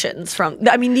infections from...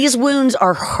 I mean, these wounds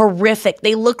are horrific.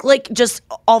 They look like just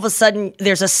all of a sudden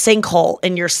there's a sinkhole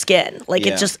in your skin. Like,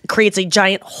 It just creates a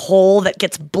giant hole that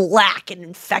gets black and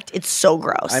infected. It's so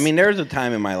gross. I mean, there was a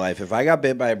time in my life, if I got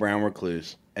bit by a brown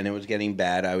recluse and it was getting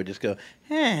bad, I would just go,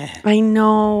 I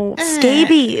know.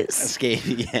 Scabies.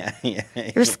 Scabies, yeah.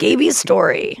 Your scabies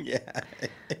story. Yeah.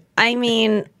 I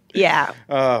mean... Yeah.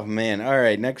 Oh, man. All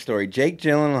right, next story. Jake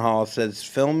Gyllenhaal says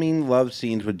filming love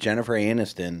scenes with Jennifer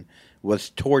Aniston was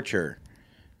torture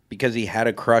because he had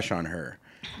a crush on her.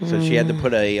 So she had to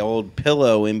put a old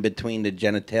pillow in between the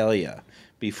genitalia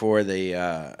before they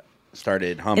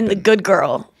started humping. In The Good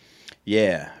Girl.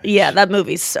 Yeah. Yeah, that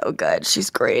movie's so good. She's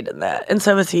great in that. And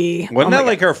so is he. Wasn't that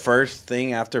like her first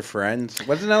thing after Friends?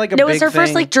 Wasn't that like a big No, it was her first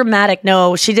thing? like dramatic.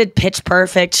 No, she did Pitch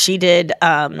Perfect. She did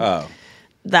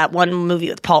that one movie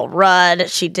with Paul Rudd.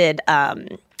 She did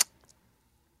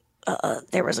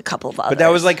there was a couple of others. But that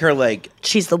was like her like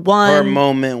She's the one. her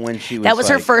moment when she was That was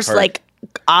her like, first like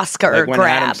Oscar like when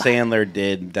grab. Adam Sandler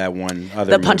did that one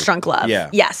other The movie. Punch Drunk Love. Yeah.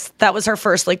 Yes, that was her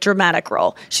first like dramatic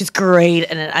role. She's great,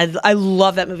 and I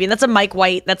love that movie. And that's a Mike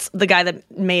White. That's the guy that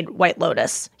made White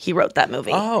Lotus. He wrote that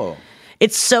movie. Oh.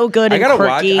 It's so good I and gotta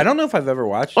quirky. watch. I don't know if I've ever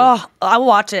watched it. Oh, I'll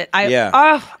watch it. I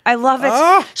love it.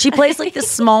 Oh. She plays like this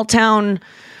small town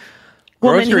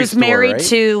woman Grocery who's store, married right?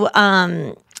 to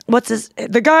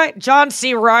the guy John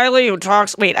C. Reilly who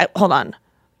talks. Wait, hold on.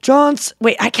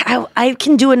 I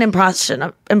can do an impression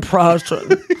of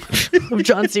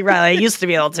John C. Reilly. I used to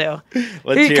be able to.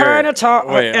 Let's He hear kind it. of talks.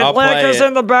 Wait, I'll It like play is it.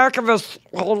 in the back of his.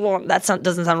 Hold on,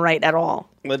 doesn't sound right at all.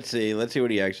 Let's see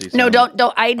what he actually said. No, don't.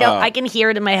 I know. Oh. I can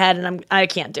hear it in my head, and I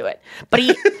can't do it. But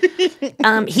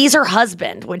he's her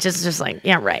husband, which is just like,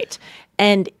 yeah, right.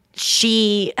 And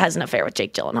she has an affair with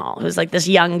Jake Gyllenhaal, who's like this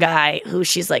young guy who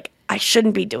she's like, I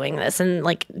shouldn't be doing this. And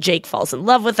like Jake falls in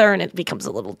love with her, and it becomes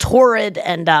a little torrid.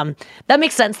 And that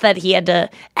makes sense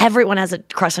that everyone has a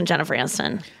crush on Jennifer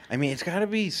Aniston. I mean, it's got to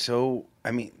be so. I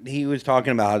mean, he was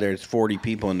talking about how there's 40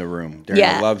 people in the room during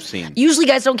a love scene. Usually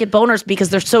guys don't get boners because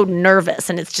they're so nervous,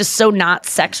 and it's just so not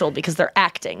sexual because they're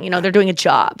acting. You know, they're doing a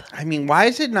job. I mean, why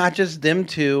is it not just them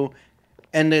two?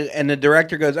 And the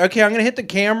director goes, okay, I'm going to hit the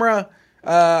camera.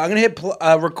 I'm going to hit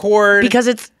record. Because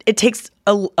it takes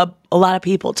a lot of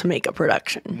people to make a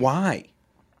production. Why?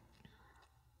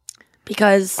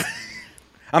 Because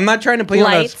I'm not trying to put you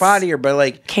on the Lights. spot here, but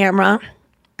like camera.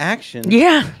 action.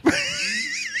 Yeah.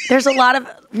 There's a lot of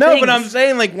No, things. but I'm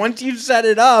saying like once you set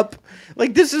it up,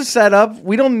 like this is set up.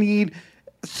 We don't need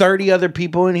 30 other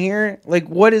people in here. Like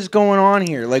what is going on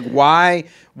here? Like why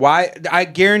I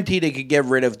guarantee they could get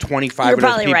rid of 25 You're of those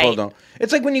probably people. right. Don't.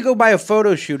 It's like when you go buy a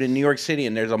photo shoot in New York City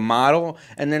and there's a model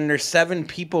and then there's 7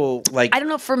 people like I don't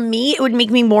know. For me, it would make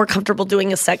me more comfortable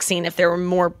doing a sex scene if there were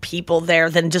more people there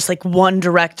than just like one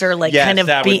director, like Yes, kind of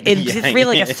that would- it's yeah,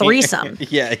 really like a threesome.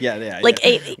 Yeah. Like yeah.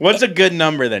 8. What's a good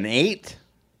number then? 8?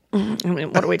 I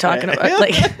mean, what are we talking about?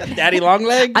 Like, Daddy long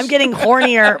legs? I'm getting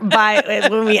hornier by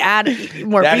when we add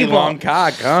more Daddy people. long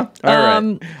cock, huh? All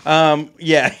right.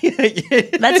 Yeah.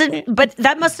 That's it. But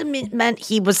that must have meant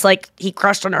he was like he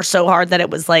crushed on her so hard that it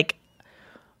was like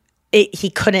he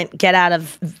couldn't get out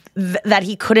of that.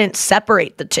 He couldn't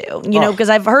separate the two. You know, because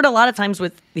I've heard a lot of times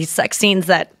with these sex scenes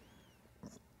that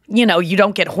you know you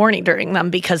don't get horny during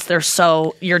them because they're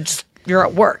so you're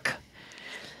at work.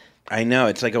 I know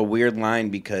it's like a weird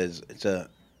line because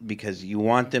because you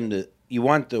want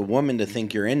the woman to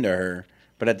think you're into her,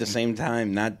 but at the same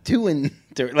time not too into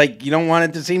like you don't want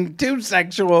it to seem too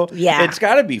sexual. Yeah. It's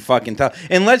got to be fucking tough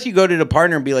unless you go to the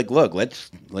partner and be like, look, let's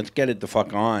get it the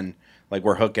fuck on, like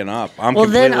we're hooking up.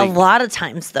 Then a lot of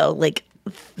times though, like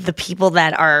the people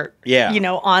that are Yeah. you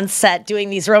know on set doing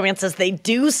these romances, they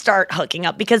do start hooking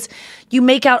up because you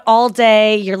make out all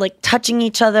day, you're like touching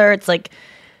each other. It's like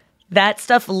that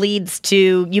stuff leads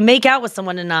to you make out with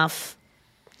someone enough,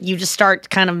 you just start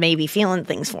kind of maybe feeling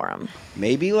things for them.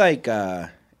 maybe like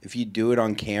if you do it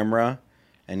on camera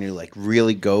and you like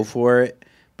really go for it,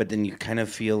 but then you kind of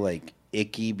feel like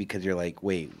icky because you're like,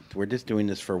 wait, we're just doing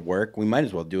this for work. We might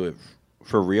as well do it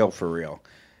for real.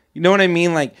 You know what I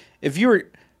mean? Like if you were,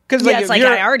 because like, Yeah, it's like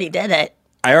I already did it.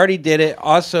 I already did it.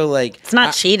 Also, like It's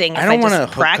not cheating. I If don't I want to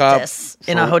just practice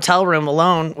in a hotel room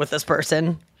alone with this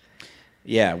person.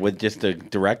 Yeah, with just the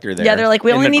director there. Yeah, they're like, we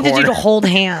in only the needed you to corner. hold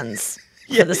hands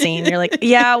for the scene. You're like,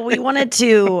 yeah, we wanted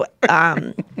to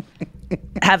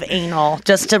have anal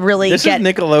just to really This get. is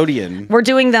Nickelodeon. We're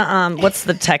doing the what's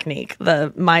the technique?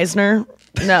 The Meisner?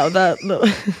 No, the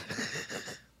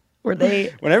were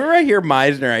they? Whenever I hear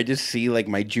Meisner, I just see like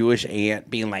my Jewish aunt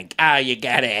being like, "Ah, you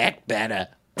gotta act better."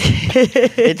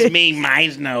 It's me,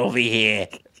 Meisner, over here.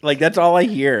 Like that's all I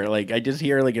hear. Like I just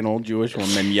hear like an old Jewish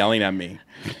woman yelling at me.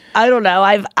 I don't know.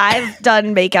 I've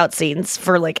done makeout scenes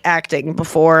for like acting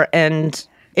before, and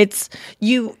it's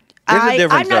you. There's a I'm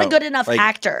difference, not a though. good enough Like-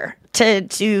 actor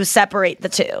to separate the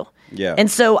two. Yeah.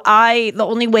 And so the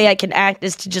only way I can act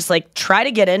is to just like try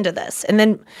to get into this. And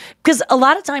then, because a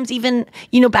lot of times, even,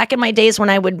 you know, back in my days when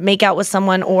I would make out with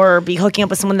someone or be hooking up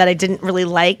with someone that I didn't really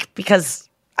like because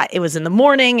it was in the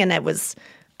morning and I was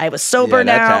sober Yeah,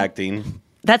 now. that's acting.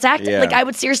 That's acting. Yeah. Like I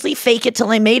would seriously fake it till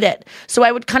I made it. So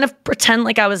I would kind of pretend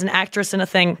like I was an actress in a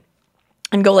thing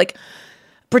and go like,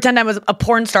 pretend I was a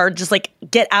porn star, just like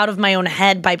get out of my own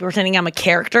head by pretending I'm a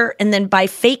character. And then by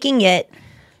faking it,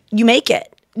 you make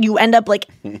it. You end up like,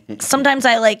 sometimes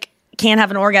I like can't have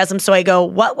an orgasm. So I go,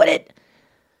 what would it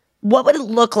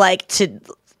look like to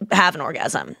have an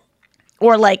orgasm?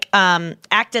 Or like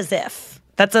act as if.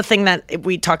 That's a thing that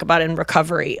we talk about in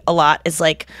recovery a lot, is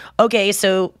like, okay,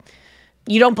 so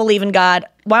you don't believe in God.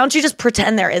 Why don't you just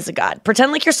pretend there is a God?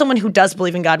 Pretend like you're someone who does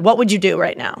believe in God. What would you do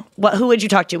right now? Who would you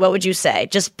talk to? What would you say?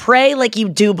 Just pray like you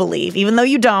do believe, even though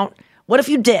you don't. What if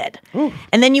you did? Ooh.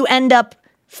 And then you end up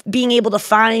being able to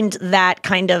find that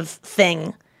kind of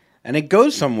thing. And it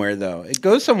goes somewhere, though. It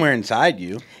goes somewhere inside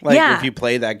you. Like if you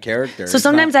play that character. So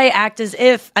sometimes I act as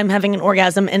if I'm having an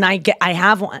orgasm and I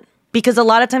have one. Because a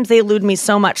lot of times they elude me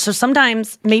so much. So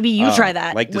sometimes maybe you try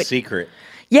that. Like The Secret.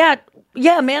 Yeah,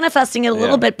 manifesting it a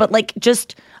little bit, but like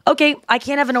just, okay, I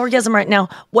can't have an orgasm right now.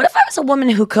 What if I was a woman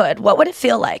who could? What would it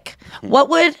feel like?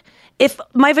 If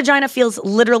my vagina feels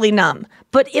literally numb,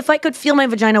 but if I could feel my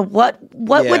vagina, what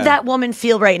would that woman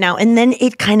feel right now? And then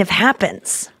it kind of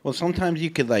happens. Well, sometimes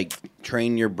you could like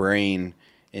train your brain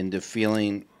into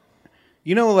feeling,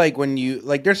 you know, like when you,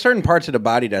 like there's certain parts of the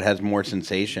body that has more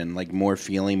sensation, like more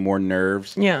feeling, more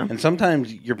nerves. Yeah. And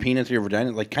sometimes your penis or your vagina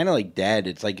is like kind of like dead.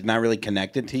 It's like not really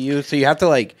connected to you. So you have to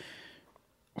like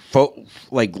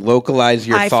localize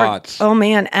your thoughts. Oh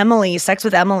man, Emily, Sex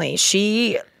with Emily,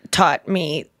 she taught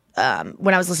me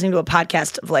when I was listening to a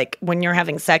podcast of like when you're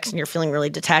having sex and you're feeling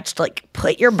really detached, like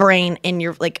put your brain in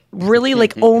your like really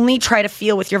like only try to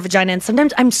feel with your vagina. And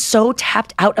sometimes I'm so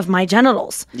tapped out of my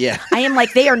genitals. Yeah. I am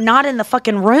like, they are not in the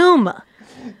fucking room.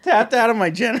 Tapped out of my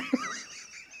genitals.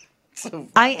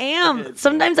 I am.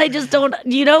 Sometimes I just don't,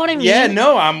 you know what I mean? Yeah,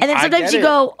 no, and then sometimes you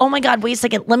go, oh my God, wait a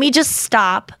second. Let me just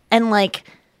stop and like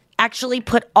actually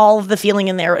put all of the feeling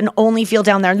in there and only feel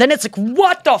down there. And then it's like,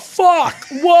 what the fuck?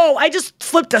 Whoa, I just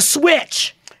flipped a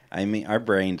switch. I mean, our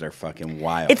brains are fucking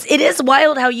wild. It is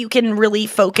wild how you can really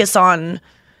focus on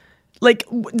like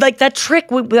that trick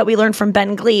that we learned from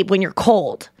Ben Glebe when you're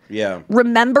cold. Yeah.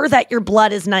 Remember that your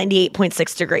blood is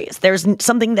 98.6 degrees. There's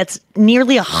something that's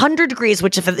nearly 100 degrees,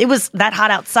 which if it was that hot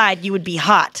outside, you would be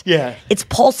hot. Yeah. It's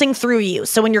pulsing through you.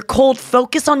 So when you're cold,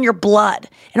 focus on your blood.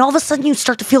 And all of a sudden you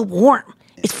start to feel warm.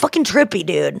 It's fucking trippy,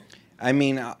 dude. I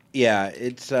mean,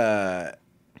 it's, and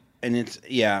it's,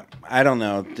 I don't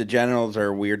know. The genitals are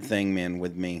a weird thing, man,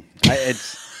 with me.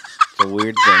 It's a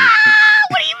weird thing.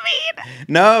 What do you mean?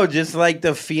 No, just like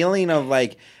the feeling of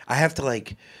like, I have to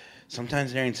like,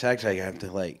 sometimes during sex, I have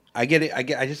to like, I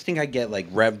just think I get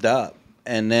like revved up.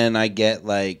 And then I get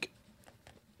like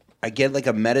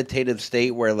a meditative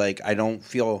state where like I don't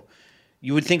feel.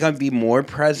 You would think I'd be more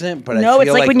present, but no, I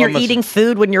feel it's like when you're almost eating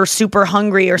food when you're super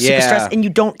hungry or super stressed and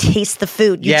you don't taste the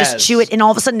food. You just chew it and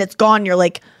all of a sudden it's gone. You're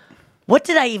like, what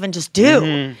did I even just do?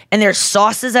 Mm-hmm. And there's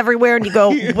sauces everywhere and you go,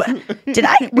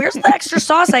 where's the extra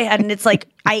sauce I had? And it's like,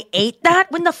 I ate that?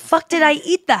 When the fuck did I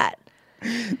eat that?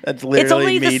 That's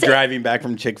literally me driving back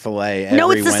from Chick-fil-A.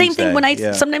 No, it's the same thing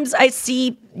when sometimes I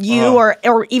see you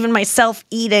or even myself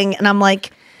eating and I'm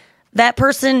like, that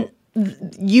person,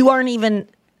 you aren't even...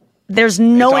 There's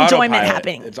no enjoyment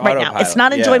happening right now. It's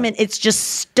not enjoyment. It's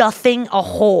just stuffing a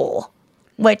hole,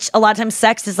 which a lot of times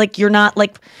sex is like, you're not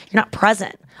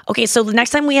present. Okay, so the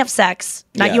next time we have sex,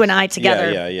 not you and I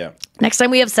together. Yeah. Next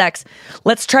time we have sex,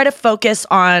 let's try to focus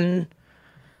on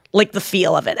like the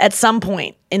feel of it. At some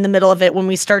point in the middle of it, when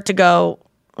we start to go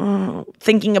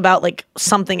thinking about like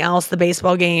something else, the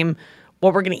baseball game,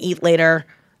 what we're gonna eat later,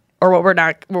 or what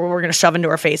we're gonna shove into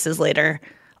our faces later.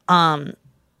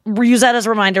 Use that as a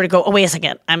reminder to go, oh, wait a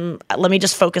second. Let me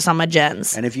just focus on my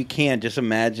gens. And if you can't, just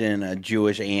imagine a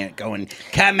Jewish aunt going,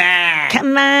 come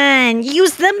on,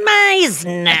 use the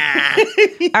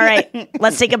Meisner. All right,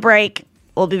 let's take a break.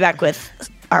 We'll be back with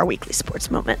our weekly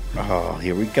sports moment. Oh,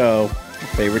 here we go.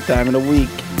 Favorite time of the week.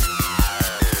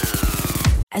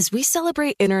 As we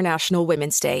celebrate International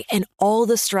Women's Day and all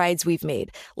the strides we've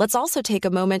made, let's also take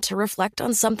a moment to reflect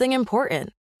on something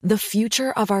important: the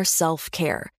future of our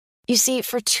self-care. You see,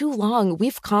 for too long,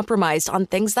 we've compromised on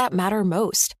things that matter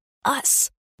most, us.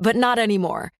 But not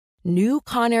anymore. New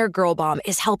Conair Girl Bomb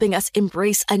is helping us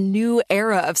embrace a new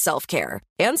era of self-care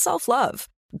and self-love.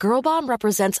 Girl Bomb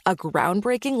represents a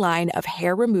groundbreaking line of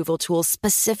hair removal tools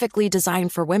specifically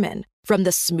designed for women. From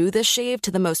the smoothest shave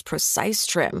to the most precise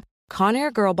trim,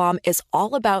 Conair Girl Bomb is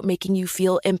all about making you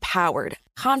feel empowered,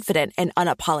 confident, and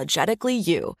unapologetically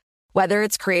you. Whether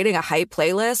it's creating a hype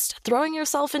playlist, throwing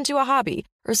yourself into a hobby,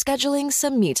 or scheduling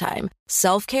some me time,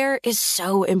 self-care is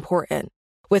so important.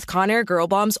 With Conair Girl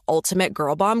Bomb's ultimate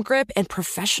Girl Bomb grip and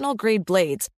professional-grade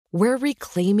blades, we're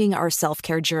reclaiming our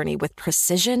self-care journey with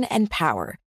precision and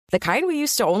power. the kind we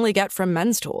used to only get from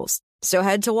Men's Tools. So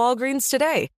head to Walgreens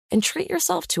today and treat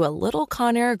yourself to a little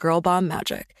Conair Girl Bomb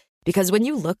magic. Because when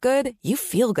you look good, you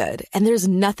feel good, and there's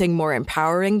nothing more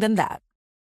empowering than that.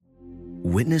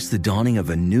 Witness the dawning of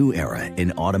a new era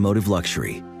in automotive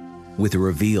luxury with a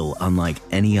reveal unlike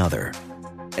any other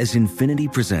as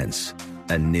Infiniti presents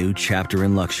a new chapter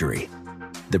in luxury,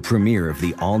 the premiere of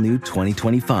the all-new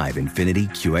 2025 Infiniti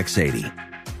QX80.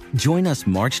 Join us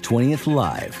March 20th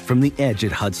live from the Edge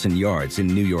at Hudson Yards in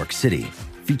New York City,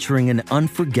 featuring an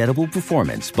unforgettable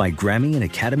performance by Grammy and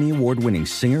Academy Award-winning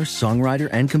singer, songwriter,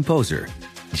 and composer,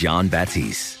 Jon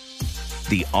Batiste.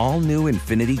 The all-new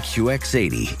Infiniti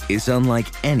QX80 is unlike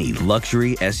any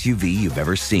luxury SUV you've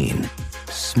ever seen.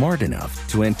 Smart enough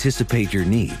to anticipate your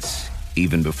needs,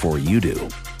 even before you do.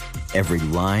 Every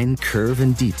line, curve,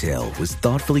 and detail was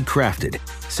thoughtfully crafted,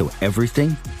 so everything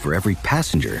for every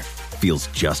passenger feels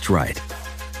just right.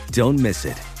 Don't miss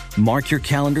it. Mark your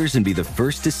calendars and be the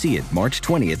first to see it March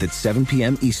 20th at 7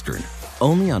 p.m. Eastern,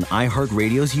 only on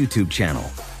iHeartRadio's YouTube channel.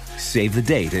 Save the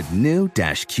date at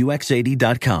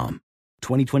new-QX80.com.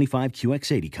 2025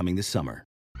 QX80 coming this summer.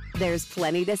 There's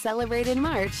plenty to celebrate in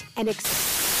March and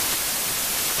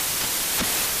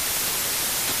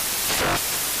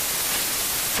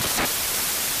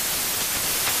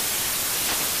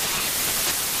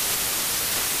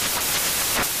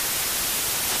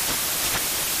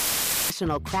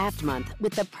Craft Month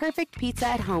with the perfect pizza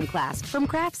at home class from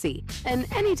Craftsy. And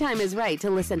anytime is right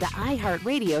to listen to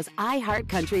iHeartRadio's iHeart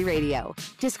Country Radio.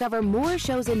 Discover more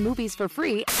shows and movies for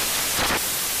free.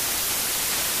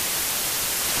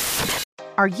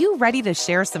 Are you ready to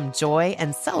share some joy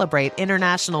and celebrate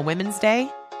International Women's Day?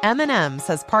 M&M's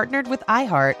has partnered with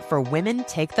iHeart for Women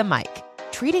Take the Mic,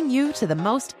 treating you to the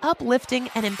most uplifting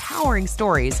and empowering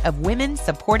stories of women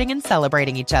supporting and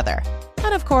celebrating each other.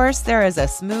 And of course, there is a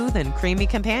smooth and creamy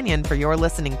companion for your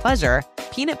listening pleasure,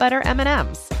 peanut butter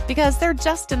M&Ms, because they're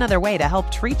just another way to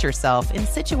help treat yourself in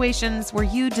situations where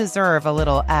you deserve a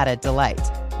little added delight,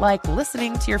 like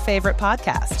listening to your favorite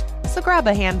podcast. So grab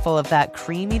a handful of that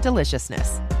creamy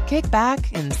deliciousness. Kick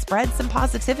back and spread some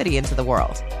positivity into the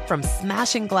world. From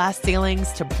smashing glass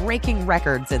ceilings to breaking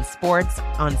records in sports,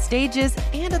 on stages,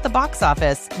 and at the box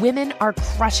office, women are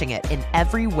crushing it in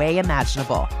every way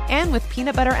imaginable. And with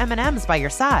peanut butter M&Ms by your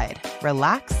side,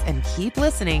 relax and keep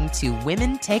listening to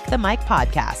Women Take the Mic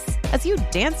podcasts as you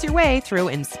dance your way through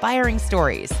inspiring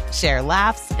stories, share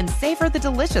laughs, and savor the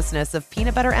deliciousness of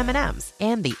peanut butter M&Ms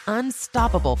and the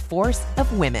unstoppable force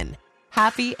of women.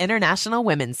 Happy International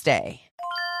Women's Day.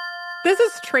 This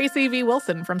is Tracy V.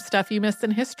 Wilson from Stuff You Missed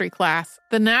in History class.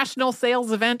 The national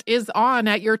sales event is on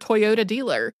at your Toyota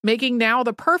dealer, making now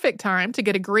the perfect time to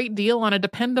get a great deal on a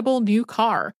dependable new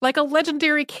car. Like a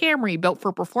legendary Camry built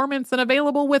for performance and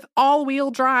available with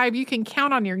all-wheel drive, you can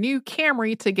count on your new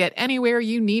Camry to get anywhere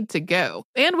you need to go.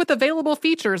 And with available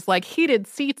features like heated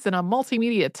seats and a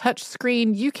multimedia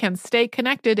touchscreen, you can stay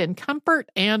connected in comfort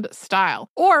and style.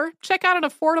 Or check out an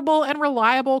affordable and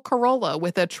reliable Corolla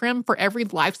with a trim for every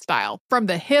lifestyle. From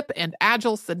the hip and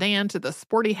agile sedan to the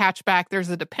sporty hatchback, there's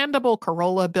a dependable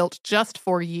Corolla built just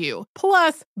for you.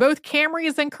 Plus, both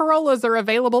Camrys and Corollas are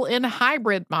available in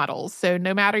hybrid models, so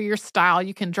no matter your style,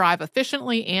 you can drive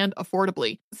efficiently and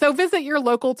affordably. So visit your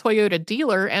local Toyota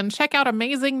dealer and check out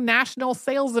amazing national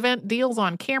sales event deals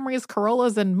on Camrys,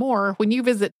 Corollas, and more when you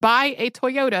visit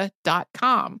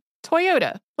buyatoyota.com.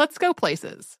 Toyota, let's go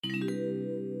places.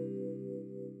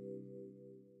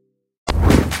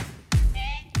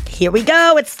 Here we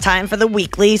go. It's time for the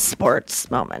weekly sports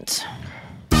moment.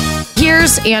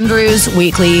 Here's Andrew's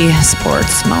weekly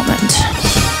sports moment.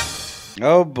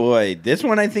 Oh boy, this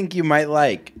one I think you might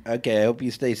like. Okay, I hope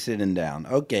you stay sitting down.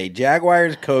 Okay,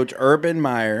 Jaguars coach Urban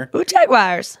Meyer. Who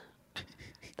Jaguars?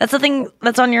 That's the thing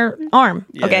that's on your arm.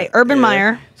 Yeah, okay, Urban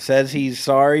Meyer says he's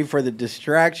sorry for the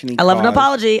distraction he I love an caused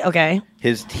apology. Okay.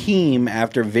 his team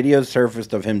after videos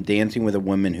surfaced of him dancing with a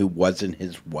woman who wasn't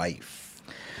his wife.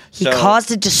 He caused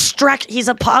a distraction. He's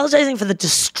apologizing for the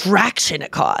distraction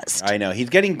it caused. I know. He's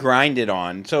getting grinded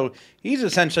on. So he's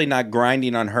essentially not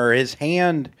grinding on her. His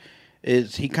hand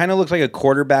is, he kind of looks like a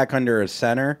quarterback under a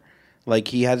center. Like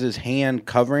he has his hand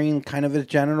covering kind of his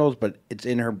genitals, but it's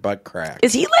in her butt crack.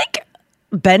 Is he like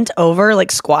bent over,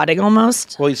 like squatting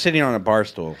almost? Well, he's sitting on a bar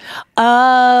stool.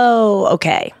 Oh,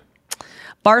 okay.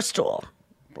 Bar stool.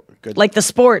 Good. Like the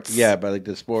sports. Yeah, but like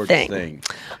the sports thing.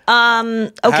 Okay,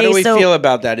 How do we feel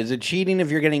about that? Is it cheating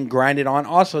if you're getting grinded on?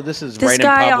 Also, this is right in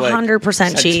public. This guy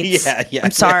 100% cheats. Yeah.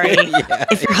 I'm sorry. Yeah.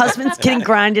 If your husband's getting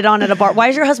grinded on at a bar, why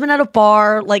is your husband at a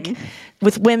bar, like,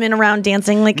 with women around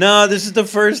dancing? Like, no, this is the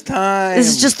first time. This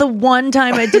is just the one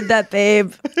time I did that,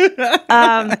 babe.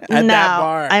 At that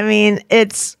bar. I mean,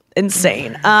 it's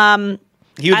insane.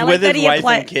 He was I like with that his he wife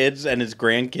apply- and kids and his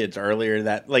grandkids earlier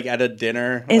that, like, at a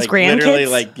dinner. His like, literally,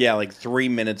 grandkids? like 3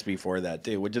 minutes before that,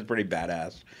 too, which is pretty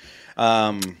badass.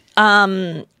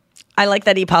 I like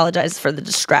that he apologized for the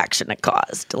distraction it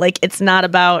caused. Like, it's not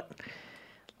about,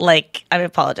 like, I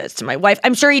apologize to my wife.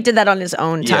 I'm sure he did that on his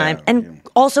own time. And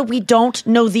also, we don't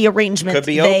know the arrangement Could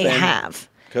be they open. have.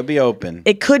 Could be open.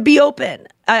 It could be open.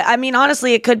 I mean,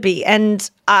 honestly, it could be. And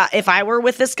if I were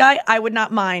with this guy, I would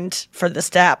not mind for this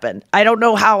to happen. I don't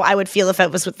know how I would feel if I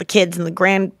was with the kids and the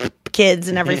grandkids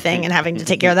and everything and having to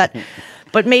take care of that.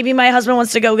 But maybe my husband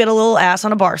wants to go get a little ass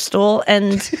on a bar stool.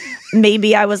 And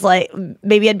maybe I'd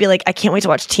be like, I can't wait to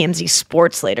watch TMZ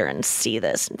Sports later and see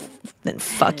this. And then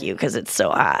fuck you because it's so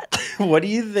hot. What do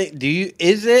you think?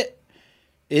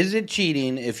 Is it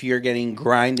cheating if you're getting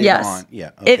grinded Yes. on?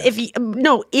 Yeah. Okay.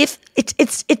 If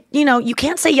it's you know, you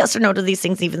can't say yes or no to these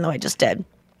things, even though I just did.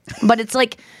 But it's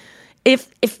like if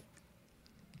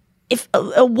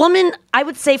a woman, I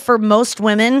would say for most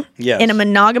women Yes. in a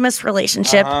monogamous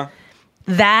relationship,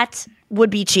 that would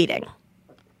be cheating.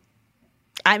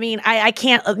 I mean, I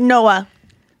can't, Noah,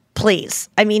 please.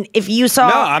 I mean, if you saw,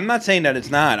 No, I'm not saying that it's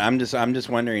not. I'm just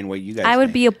wondering what you guys. I would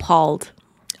think. be appalled.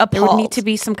 There would need to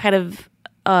be some kind of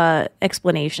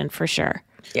explanation for sure.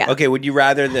 Yeah. Okay, would you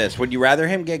rather this? Would you rather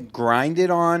him get grinded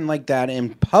on like that in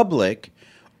public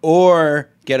or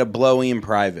get a blowy in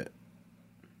private?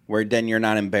 Where then you're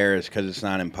not embarrassed because it's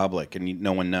not in public and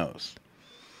no one knows.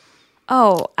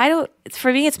 Oh, I don't.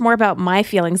 For me, it's more about my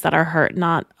feelings that are hurt,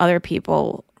 not other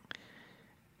people.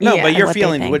 No, Yeah, but your what they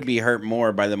feelings think. would be hurt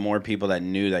more by the more people that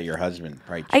knew that your husband,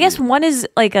 right? I guess one is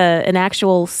like an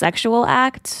actual sexual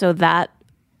act, so that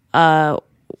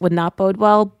would not bode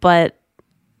well. But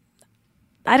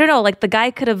I don't know. Like the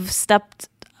guy could have stepped,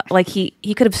 like he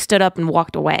could have stood up and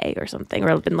walked away or something,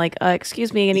 or been like,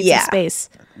 "Excuse me, I need some space."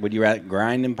 Would you rather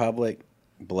grind in public,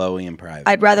 blowy in private?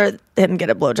 I'd rather him get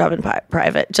a blowjob in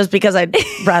private, just because I'd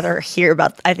rather hear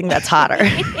about. I think that's hotter.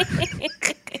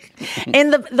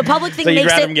 And the public thing so you'd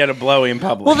makes rather it. him get a blowy in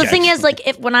public. Well, the thing is, like,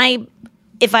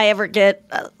 if I ever get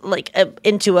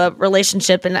into a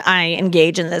relationship and I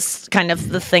engage in this kind of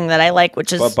the thing that I like,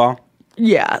 which is football.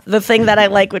 Yeah, the thing that I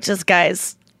like, which is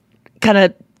guys kind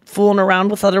of fooling around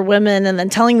with other women and then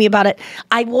telling me about it.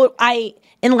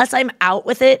 Unless I'm out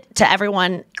with it to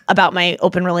everyone about my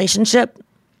open relationship,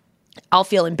 I'll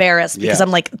feel embarrassed because Yes.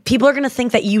 I'm like, people are gonna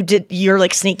think that you're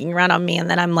like sneaking around on me, and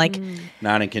then I'm like,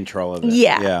 Not in control of it.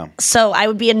 yeah. So I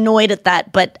would be annoyed at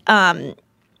that, but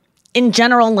in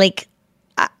general, like,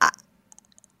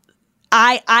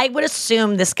 I would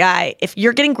assume this guy, if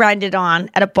you're getting grinded on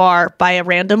at a bar by a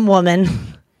random woman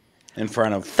In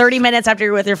front of 30 minutes after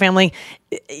you're with your family,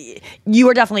 you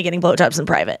are definitely getting blowjobs in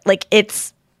private. Like,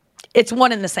 it's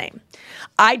one and the same.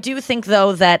 I do think,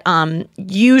 though, that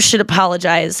you should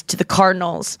apologize to the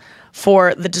Cardinals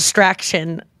for the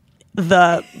distraction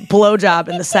the blowjob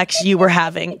and the sex you were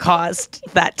having caused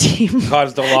that team.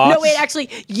 Caused the loss? No, wait, actually,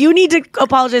 you need to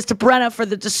apologize to Brenna for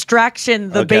the distraction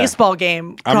the Okay. baseball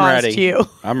game I'm caused ready. you.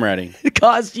 I'm ready. It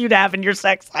caused you to have in your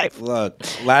sex life. Look,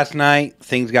 last night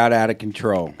things got out of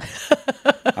control.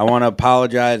 I want to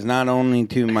apologize not only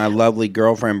to my lovely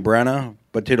girlfriend Brenna,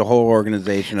 but to the whole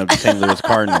organization of the St. Louis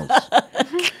Cardinals.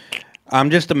 I'm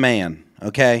just a man,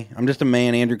 okay? I'm just a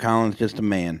man. Andrew Collins, just a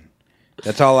man.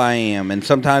 That's all I am. And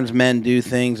sometimes men do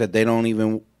things that they don't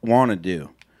even want to do.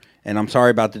 And I'm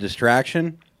sorry about the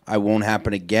distraction. I won't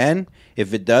happen again.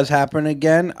 If it does happen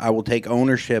again, I will take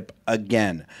ownership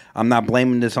again. I'm not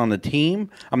blaming this on the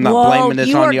team. I'm not blaming this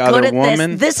you on are the good other at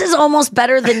woman. This is almost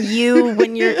better than you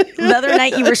when the other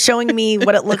night you were showing me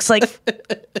what it looks like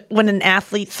when an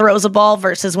athlete throws a ball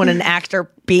versus when an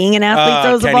actor being an athlete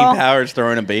throws Kenny a ball. Powers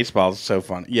throwing a baseball is so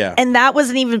fun. Yeah. And that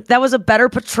was a better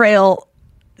portrayal.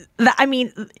 I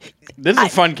mean, This is a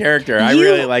fun character. I you-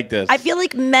 really like this. I feel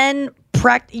like men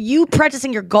you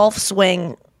practicing your golf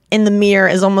swing in the mirror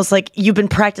is almost like you've been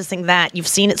practicing that. You've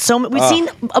seen it we've seen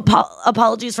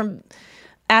apologies from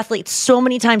athletes so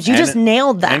many times. You just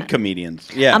nailed that. And comedians.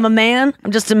 Yeah. I'm a man.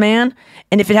 I'm just a man.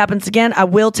 And if it happens again, I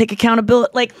will take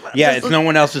accountability. Like, yeah, it's no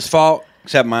one else's fault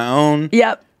except my own.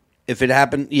 Yep. If it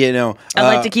happened, you know. I'd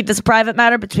like to keep this a private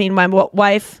matter between my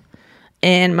wife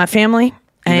and my family.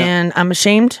 And I'm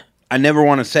ashamed. I never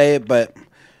want to say it, but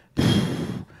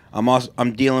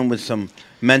I'm dealing with some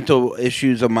mental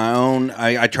issues of my own.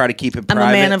 I try to keep it I'm private.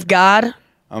 a man of God.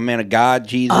 I'm a man of God,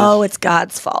 Jesus. Oh, it's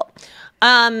God's fault.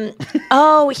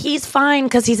 Oh, he's fine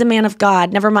because he's a man of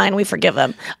God. Never mind, we forgive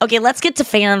him. Okay, let's get to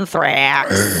Fanthrax.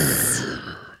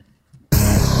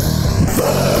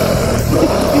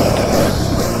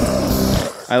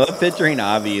 I love picturing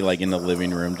Avi like in the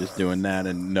living room just doing that,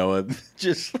 and Noah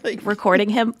just like recording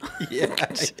him. Yeah.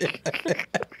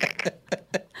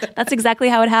 That's exactly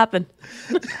how it happened.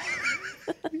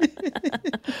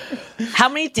 How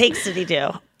many takes did he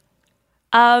do?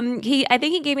 I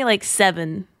think he gave me like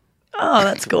 7. Oh,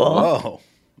 that's cool. Whoa,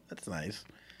 that's nice.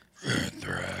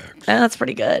 That's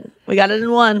pretty good. We got it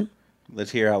in one.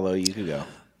 Let's hear how low you could go.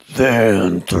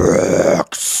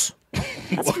 Anthrax.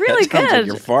 That's really Sounds like good.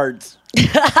 your farts.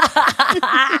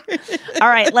 All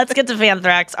right, let's get to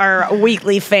Fanthrax, our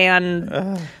weekly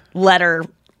fan letter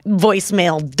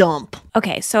voicemail dump.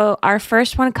 Okay, so our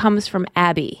first one comes from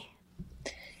Abby.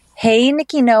 Hey,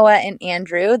 Nikki, Noah, and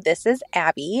Andrew. This is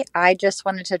Abby. I just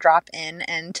wanted to drop in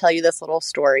and tell you this little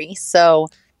story. So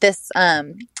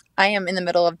I am in the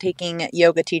middle of taking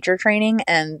yoga teacher training,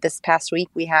 and this past week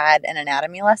we had an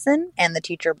anatomy lesson, and the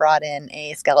teacher brought in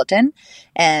a skeleton,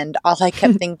 and all I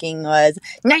kept thinking was,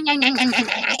 and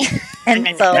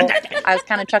so I was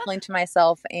kind of chuckling to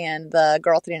myself, and the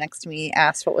girl sitting next to me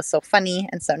asked what was so funny,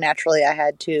 and so naturally I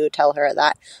had to tell her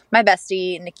that my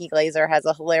bestie, Nikki Glazer, has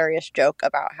a hilarious joke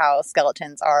about how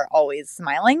skeletons are always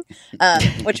smiling,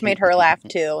 which made her laugh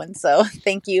too, and so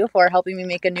thank you for helping me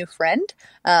make a new friend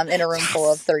in a room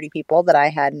full of 30 people that I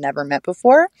had never met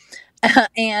before.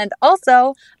 And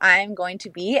also, I'm going to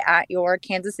be at your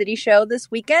Kansas City show this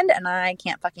weekend, and I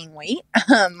can't fucking wait.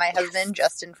 My husband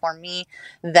just informed me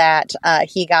that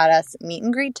he got us meet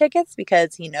and greet tickets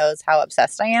because he knows how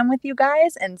obsessed I am with you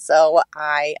guys. And so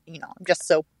I'm just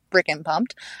so freaking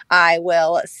pumped. I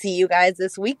will see you guys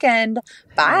this weekend.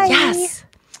 Bye. Yes.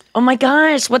 Oh my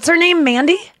gosh. What's her name?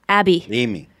 Mandy? Abby.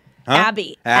 Amy. Huh?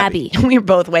 Abby. We were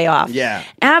both way off. Yeah.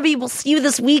 Abby, we'll see you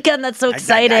this weekend. That's so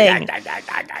exciting.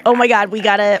 Oh my God. We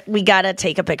gotta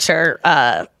take a picture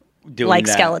Doing like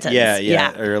that. skeletons.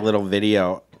 Yeah. Or a little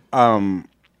video.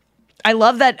 I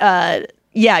love that.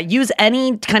 Use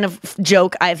any kind of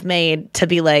joke I've made to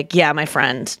be like, yeah, my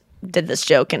friend did this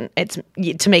joke, and it's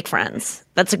to make friends.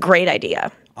 That's a great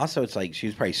idea. Also, it's like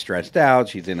she's probably stressed out.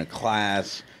 She's in a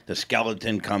class. The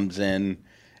skeleton comes in,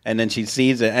 and then she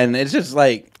sees it, and it's just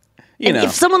like,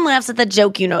 if someone laughs at the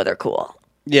joke, they're cool.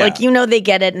 Yeah. Like, they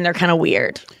get it, and they're kind of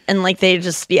weird. And, like, they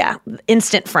just,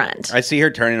 instant friend. I see her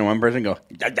turning to one person and go,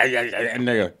 and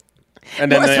they go,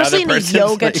 and then especially in a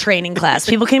yoga like, training class.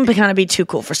 People can kind of be too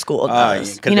cool for school.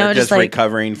 Because they're just like,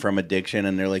 recovering from addiction,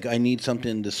 and they're like, I need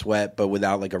something to sweat, but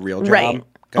without, like, a real job. Right.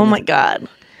 Oh, my God.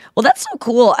 Well, that's so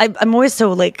cool. I'm always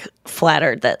so, like,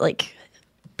 flattered that, like,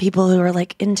 people who are,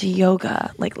 like, into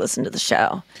yoga, like, listen to the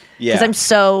show. Yeah. Because I'm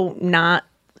so not...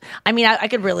 I mean, I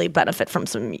could really benefit from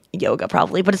some yoga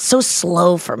probably, but it's so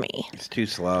slow for me. It's too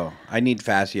slow. I need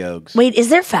fast yogs. Wait, is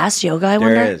there fast yoga? I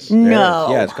wonder. There is.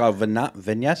 Yeah, it's called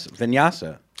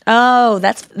vinyasa. Oh,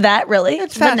 that's that really?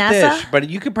 It's fast-ish, but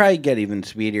you could probably get even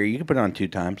speedier. You could put it on 2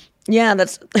 times. Yeah,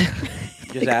 that's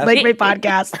just ask. like my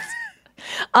podcasts.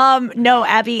 No,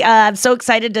 Abby, I'm so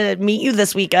excited to meet you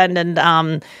this weekend, and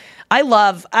I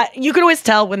love. You can always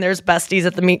tell when there's besties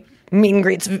at the meet and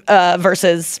greets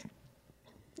versus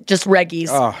just reggies.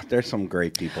 Oh, there's some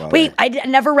great people out Wait, there. I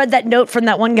never read that note from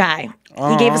that one guy.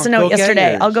 He gave us a note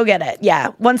yesterday. I'll go get it. Yeah,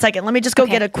 1 second. Let me just go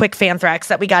get a quick Fanthrax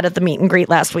that we got at the meet and greet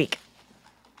last week.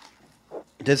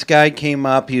 This guy came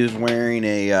up. He was wearing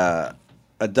a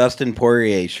Dustin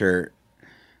Poirier shirt.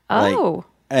 Oh.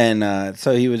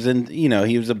 So he was in.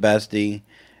 He was a bestie,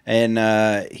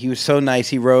 and he was so nice.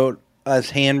 He wrote us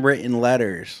handwritten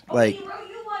letters. He wrote you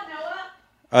one, Noah.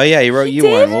 Oh yeah, he wrote you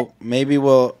one. Well, maybe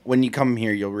when you come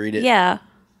here, you'll read it. Yeah.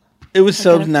 It was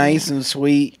so nice and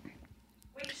sweet.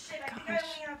 Wait, shit! I think I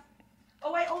only have.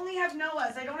 Oh, I only have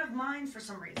Noah's. I don't have mine for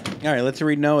some reason. All right, let's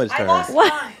read Noah's to I her. lost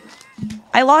mine.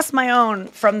 I lost my own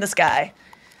from this guy.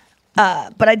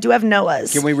 But I do have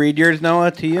Noah's. Can we read yours,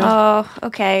 Noah, to you? Oh,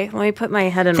 okay. Let me put my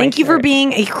head in Thank my you for shirt.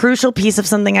 being a crucial piece of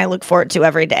something I look forward to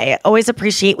every day. I always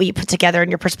appreciate what you put together and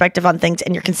your perspective on things,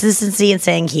 and your consistency in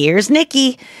saying, here's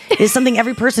Nikki, is something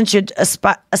every person should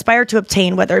aspire to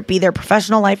obtain, whether it be their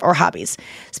professional life or hobbies.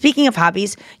 Speaking of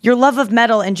hobbies, your love of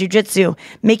metal and jiu-jitsu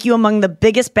make you among the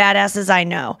biggest badasses I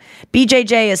know.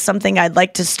 BJJ is something I'd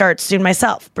like to start soon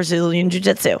myself, Brazilian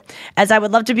jiu-jitsu, as I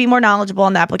would love to be more knowledgeable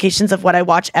on the applications of what I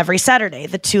watch every Saturday.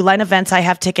 The 2 line events I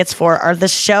have tickets for are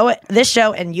this show and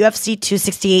UFC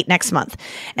 268 next month.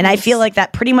 And I feel like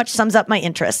that pretty much sums up my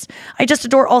interests. I just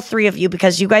adore all 3 of you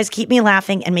because you guys keep me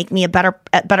laughing and make me better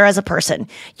as a person.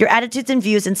 Your attitudes and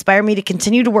views inspire me to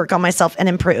continue to work on myself and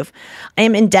improve. I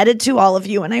am indebted to all of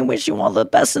you, and I wish you all the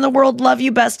best in the world. Love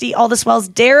you, bestie. All the swells,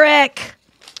 Derek.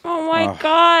 Oh my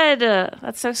God.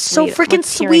 That's so So sweet. freaking I'm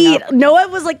sweet. up. Noah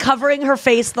was like covering her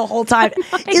face the whole time.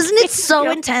 Isn't it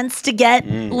so intense to get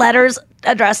letters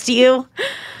addressed to you.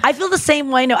 I feel the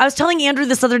same way. No, I was telling Andrew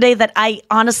this other day that I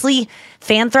honestly,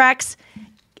 Fanthrax,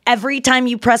 every time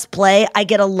you press play, I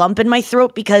get a lump in my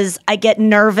throat because I get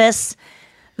nervous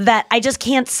that I just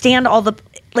can't stand all the,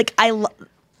 like,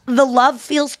 the love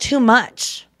feels too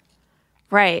much.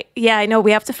 Right. Yeah, I know.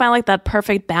 We have to find like that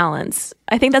perfect balance.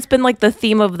 I think that's been like the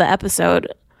theme of the episode.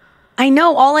 I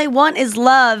know. All I want is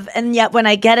love. And yet when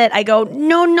I get it, I go,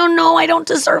 no, I don't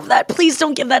deserve that. Please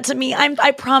don't give that to me.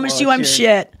 I promise you I'm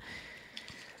shit.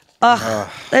 Ugh,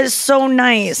 that is so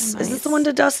nice. Is this the one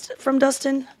from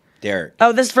Dustin? Derek.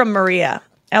 Oh, this is from Maria.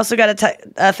 I also got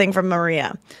a thing from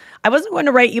Maria. I wasn't going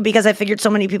to write you because I figured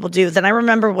so many people do. Then I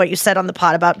remember what you said on the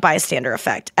pod about bystander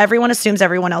effect. Everyone assumes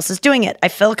everyone else is doing it. I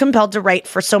feel compelled to write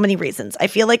for so many reasons. I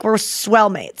feel like we're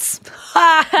swell mates.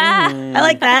 I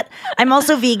like that. I'm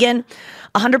also vegan.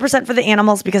 100% for the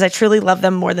animals because I truly love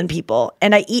them more than people.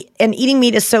 And eating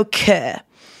meat is so cool.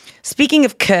 Speaking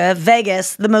of cool,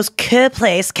 Vegas, the most cool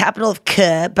place, capital of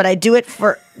cool, but I do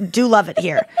love it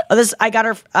here. I got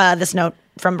her this note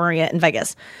from Maria in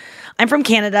Vegas. I'm from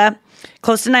Canada,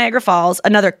 close to Niagara Falls,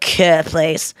 another cool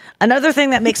place. Another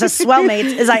thing that makes us swell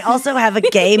mates is I also have a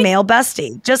gay male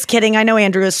bestie. Just kidding, I know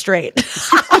Andrew is straight.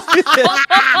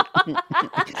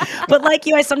 But like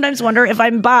you, I sometimes wonder if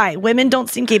I'm bi. Women don't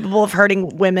seem capable of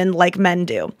hurting women like men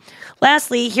do.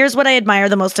 Lastly, here's what I admire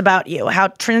the most about you: how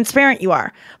transparent you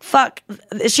are. Fuck,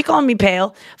 is she calling me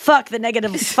pale? Fuck the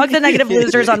negative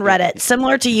losers on Reddit.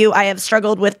 Similar to you, I have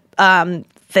struggled with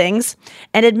things,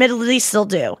 and admittedly still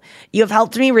do. You have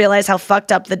helped me realize how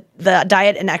fucked up the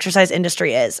diet and exercise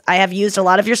industry is. I have used a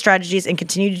lot of your strategies and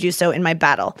continue to do so in my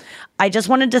battle. I just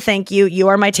wanted to thank you. You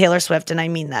are my Taylor Swift, and I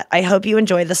mean that. I hope you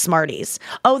enjoy the Smarties.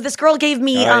 Oh, this girl gave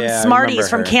me Smarties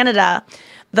from Canada.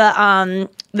 The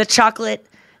chocolate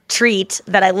treat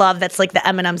that I love that's like the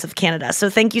M&Ms of Canada. So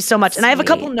thank you so much. And I have a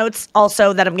couple notes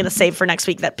also that I'm going to save for next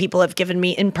week that people have given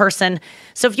me in person.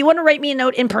 So if you want to write me a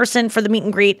note in person for the meet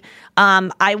and greet,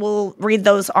 I will read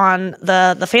those on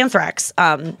the Fanthrax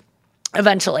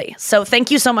eventually. So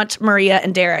thank you so much, Maria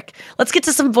and Derek. Let's get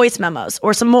to some voice memos,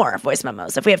 or some more voice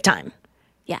memos if we have time.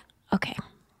 Yeah. Okay.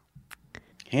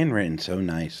 Handwritten, so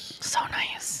nice. So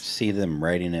nice. See them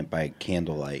writing it by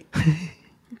candlelight.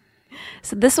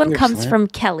 So this one comes from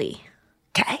Kelly.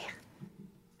 Okay.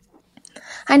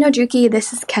 Hi, Nojruki.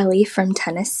 This is Kelly from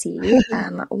Tennessee.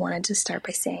 Wanted to start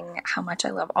by saying how much I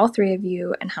love all three of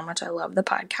you and how much I love the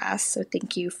podcast. So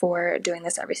thank you for doing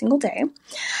this every single day.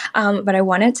 But I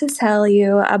wanted to tell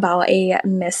you about a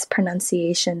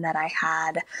mispronunciation that I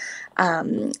had.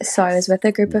 So I was with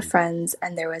a group of friends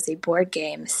and there was a board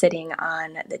game sitting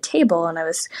on the table, and I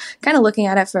was kind of looking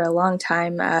at it for a long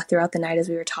time throughout the night as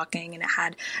we were talking, and it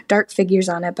had dark figures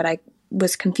on it, but I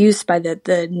was confused by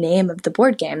the name of the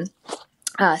board game.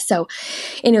 So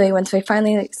anyway, once we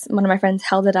finally, one of my friends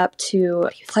held it up to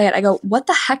play it, I go, "What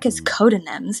the heck is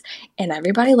Codenames?" And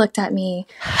everybody looked at me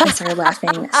and started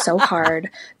laughing so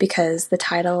hard because the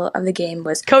title of the game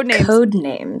was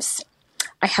Codenames.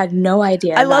 I had no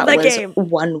idea I love that was game.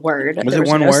 one word. Was there it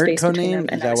one no word, space between them,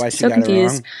 Codename? and Is that I was why she so got it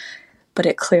confused. wrong? But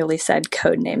it clearly said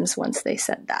Codenames once they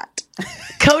said that.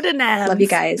 Codenames. Love you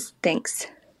guys. Thanks.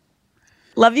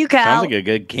 Love you, Cal. Sounds like a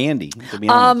good candy, to be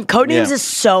honest. Codenames is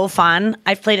so fun.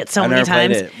 I've played it so many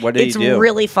times. Played it. What do you do? It's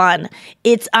really fun.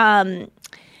 It's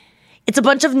a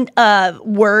bunch of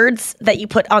words that you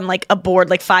put on like a board,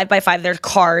 like 5 by 5. There's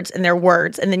cards and they're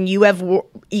words, and then you have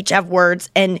each have words,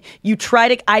 and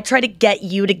I try to get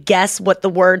you to guess what the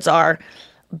words are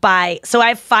so I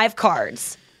have 5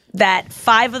 cards. That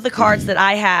 5 of the cards that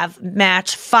I have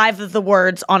match 5 of the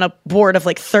words on a board of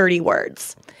like 30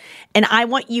 words. And I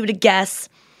want you to guess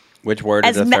which word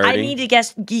is the 30? I need to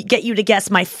get you to guess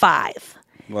my 5.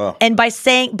 Well, and by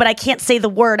saying, but I can't say the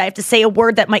word. I have to say a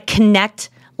word that might connect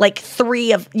like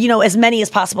 3 of, as many as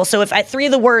possible. So if 3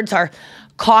 of the words are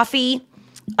coffee,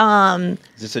 is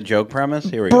this a joke premise?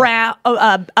 Here we go.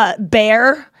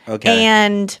 Bear, okay,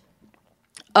 and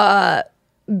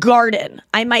garden,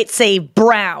 I might say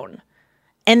brown.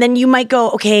 And then you might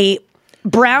go, okay,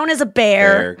 brown is a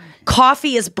bear.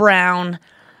 Coffee is brown.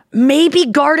 Maybe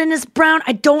garden is brown.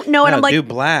 I don't know. And I'm like, do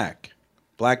black.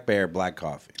 Black bear, black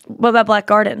coffee. What about black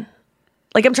garden?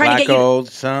 Like I'm trying to get you. Black old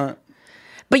sun.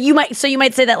 But you might say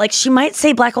that, like she might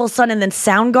say black old sun and then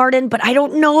Soundgarden, but I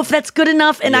don't know if that's good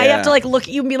enough. And I have to like look at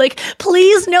you and be like,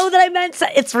 please know that I meant.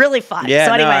 It's really fun. Yeah,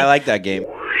 so anyway, I like that game.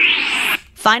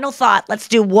 Final thought. Let's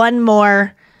do one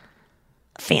more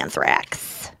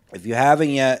Fanthrax. If you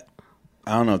haven't yet,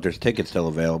 I don't know if there's tickets still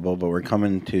available, but we're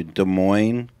coming to Des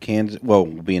Moines, Kansas. Well,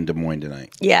 we'll be in Des Moines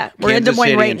tonight. Yeah, we're in Kansas Des Moines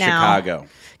City right and now. Chicago.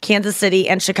 Kansas City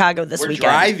and Chicago this We're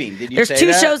weekend. driving. Did you There's say 2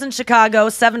 that? shows in Chicago,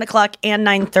 7 o'clock and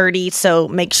 9:30. So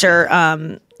make sure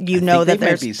you know that they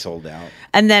there's might be sold out.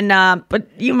 And then, but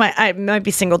might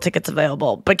be single tickets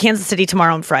available. But Kansas City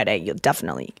tomorrow and Friday,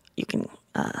 you can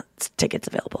tickets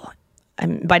available.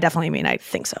 And by definitely, I mean I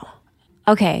think so.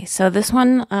 Okay, so this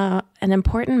one, an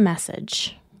important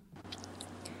message.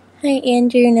 Hi,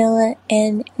 Andrew, Noah,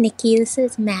 and Nikki. This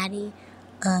is Maddie.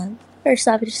 First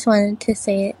off, I just wanted to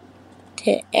say it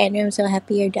to Andrew. I'm so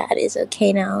happy your dad is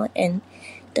okay now and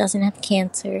doesn't have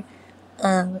cancer.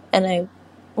 And I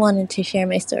wanted to share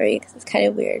my story because it's kind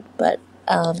of weird. But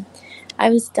I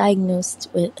was diagnosed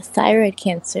with thyroid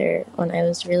cancer when I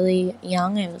was really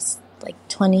young. I was like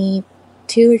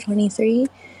 22 or 23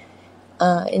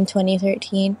 in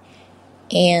 2013.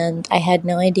 And I had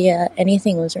no idea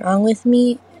anything was wrong with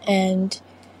me. And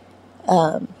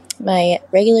my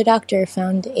regular doctor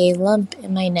found a lump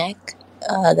in my neck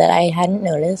that I hadn't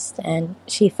noticed, and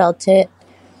she felt it.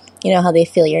 You know how they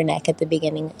feel your neck at the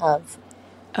beginning of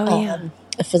a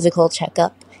physical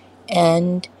checkup.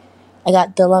 And I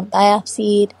got the lump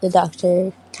biopsied. The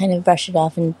doctor kind of brushed it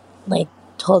off and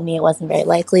told me it wasn't very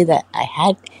likely that I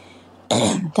had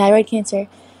thyroid cancer.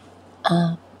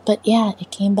 But yeah, it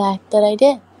came back that I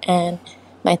did. And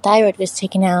my thyroid was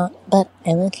taken out, but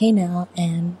I'm okay now.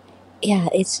 And yeah,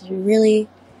 it's really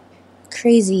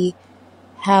crazy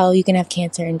how you can have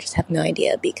cancer and just have no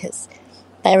idea, because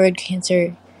thyroid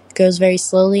cancer grows very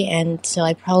slowly. And so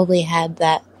I probably had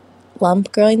that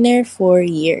lump growing there for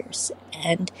years.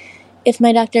 And if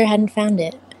my doctor hadn't found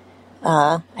it,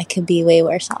 I could be way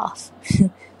worse off.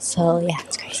 So yeah,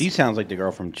 it's crazy. She sounds like the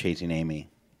girl from Chasing Amy.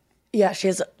 Yeah, she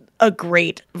has a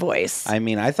great voice. I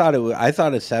mean, I thought a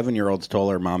 7-year-old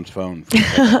stole her mom's phone.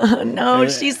 No,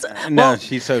 she's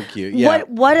so cute. Yeah.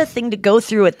 What a thing to go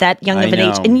through at that young of an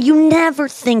age. And you never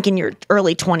think in your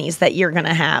early 20s that you're going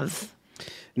to have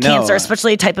cancer,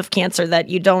 especially a type of cancer that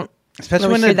you don't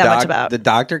really hear that much about. The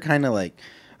doctor kind of I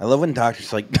love when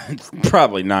doctors it's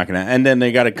probably not going to, and then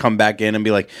they got to come back in and be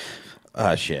like,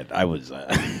 oh shit, I was,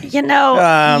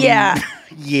 yeah.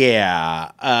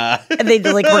 Yeah. They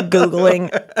were Googling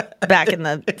back in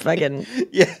the fucking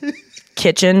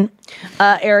kitchen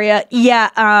area. Yeah.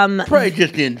 Probably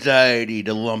just anxiety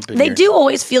to lump in They do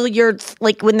always feel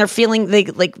when they're feeling, they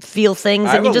feel things.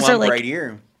 I and you have a just are lump right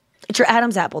here. It's your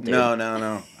Adam's apple, dude.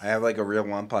 No. I have a real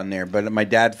lump on there, but my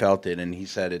dad felt it and he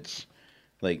said it's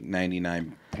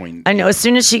 99 point. I know. As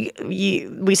soon as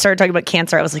we started talking about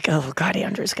cancer, I was like, oh God,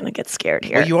 Andrew's going to get scared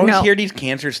here. Well, you always hear these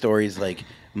cancer stories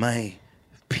my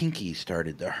pinky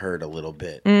started to hurt a little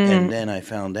bit, and then I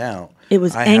found out it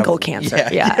was ankle cancer.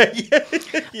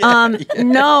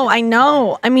 No, I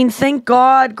know. I mean, thank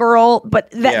God, girl. But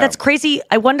that's crazy.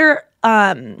 I wonder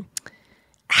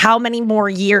how many more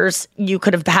years you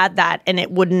could have had that, and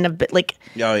it wouldn't have been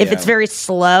if it's very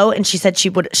slow. And she said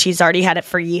she's already had it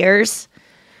for years.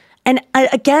 And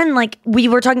again, we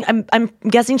were talking, I'm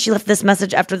guessing she left this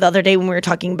message after the other day when we were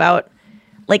talking about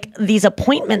these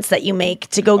appointments that you make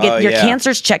to go get your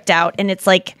cancers checked out. And it's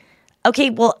okay,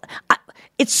 well,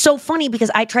 it's so funny because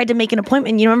I tried to make an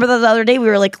appointment. You remember the other day we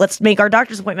were let's make our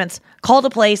doctor's appointments. Called a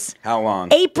place. How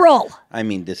long? April. I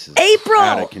mean, this is April.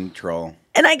 Out of control.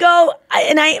 And I go,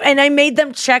 and I made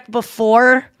them check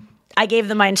before I gave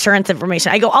them my insurance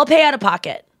information. I go, I'll pay out of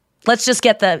pocket. Let's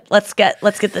get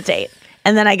the date.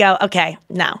 And then I go, okay,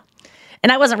 no.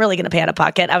 And I wasn't really going to pay out of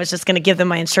pocket. I was just going to give them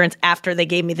my insurance after they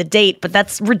gave me the date. But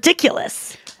that's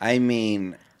ridiculous. I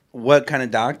mean, what kind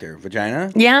of doctor?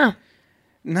 Vagina? Yeah.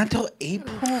 Not till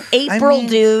April? April,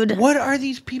 dude. What are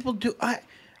these people do? How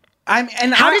did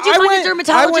you find a dermatologist?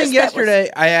 I went yesterday.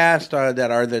 I asked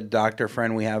the doctor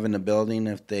friend we have in the building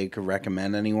if they could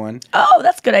recommend anyone. Oh,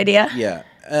 that's a good idea. Yeah.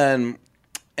 And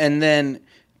then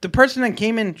the person that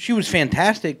came in, she was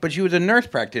fantastic, but she was a nurse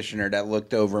practitioner that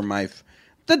looked over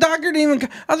the doctor didn't even.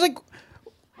 I was like,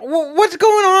 what's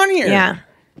going on here? Yeah.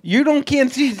 You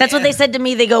can't see. That's what they said to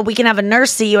me. They go, we can have a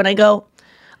nurse see you. And I go,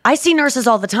 I see nurses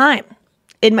all the time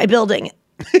in my building.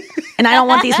 And I don't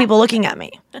want these people looking at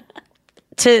me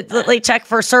to check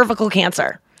for cervical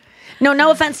cancer. No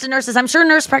offense to nurses. I'm sure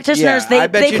nurse practitioners, they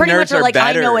pretty much are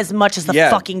I know as much as the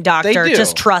fucking doctor.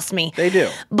 Just trust me. They do.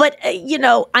 But,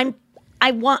 why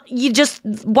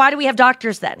do we have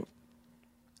doctors then?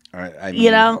 I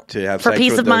mean, to have for sex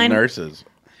peace with of those mind. Nurses.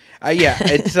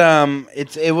 It's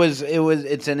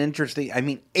an interesting. I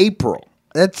mean, April.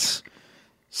 And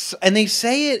they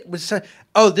say it was.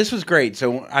 This was great.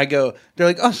 So I go. They're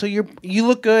like, oh, so you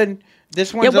look good.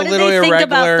 This one's a little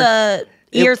irregular.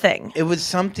 ear thing. It was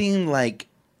something like,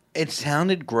 it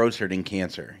sounded grosser than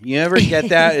cancer. You ever get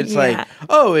that? It's like,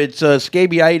 oh, it's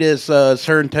scabieitis,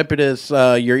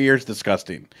 serentipitis, your ear's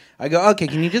disgusting. I go, okay,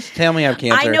 can you just tell me I have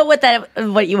cancer? I know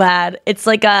what you had. It's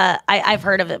like I've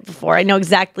heard of it before. I know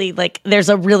exactly, like, there's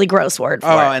a really gross word for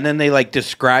it. And then they like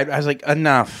describe, I was like,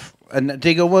 enough. And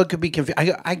they go, well, it could be confusing. I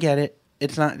go, I get it.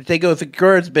 It's not, they go, if it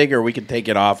grows bigger, we can take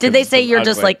it off. Did they say you're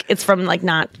just like, it's from like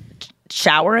not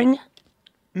showering?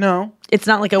 No. It's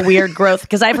not like a weird growth,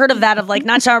 because I've heard of that, of like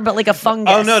not shower, but like a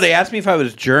fungus. Oh, no, they asked me if I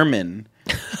was German.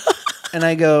 And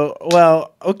I go,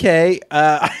 well, okay,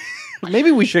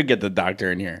 maybe we should get the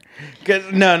doctor in here.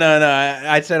 No.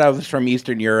 I said I was from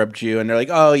Eastern Europe, Jew, and they're like,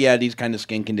 oh, yeah, these kind of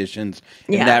skin conditions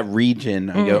in that region.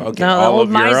 I go, okay, no, all old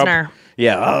of Europe? Meisner.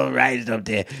 Yeah, all right, it's up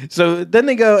there. So then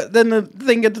they go, then the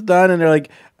thing gets done, and they're like,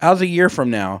 how's a year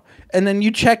from now? And then you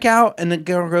check out, and the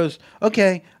girl goes,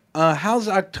 okay, how's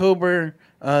October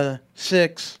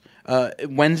 6th,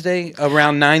 Wednesday,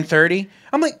 around 9:30?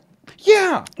 I'm like,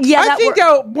 yeah, I think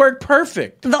that'll work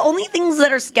perfect. The only things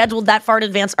that are scheduled that far in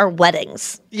advance are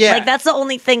weddings. Yeah. Like, that's the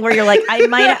only thing where you're like,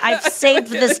 I've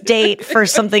saved this date for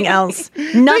something else.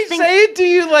 Nothing. They say it to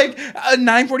you like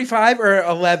 9:45 or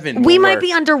 11. We might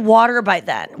be underwater by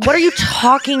then. What are you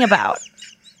talking about?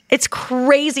 It's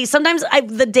crazy. Sometimes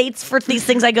the dates for these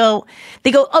things, they go,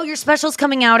 oh, your special's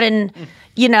coming out in,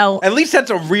 at least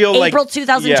that's a real April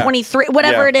 2023,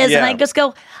 whatever it is. And I just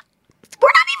go, we're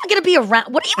not even going to be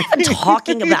around. What are you even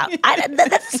talking about?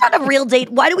 That's not a real date.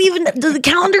 Why do we even? The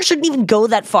calendar shouldn't even go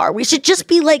that far. We should just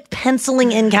be like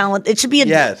penciling in calendar. It should be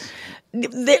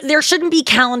there shouldn't be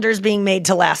calendars being made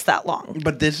to last that long.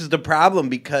 But this is the problem,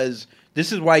 because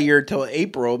this is why you're till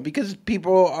April, because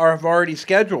people have already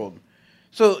scheduled.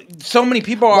 So many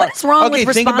people are. What is wrong with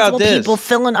responsible people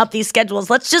filling up these schedules?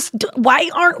 Why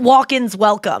aren't walk-ins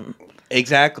welcome?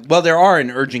 Exactly. Well, there are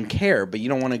in urgent care, but you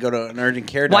don't want to go to an urgent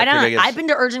care doctor. Why not? I've been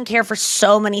to urgent care for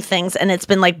so many things, and it's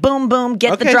been like, boom, boom,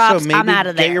 get the drops, so I'm out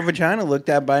of there. Get your vagina looked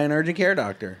at by an urgent care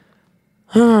doctor.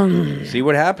 See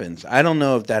what happens. I don't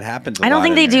know if that happens. I don't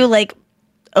think they do like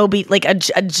a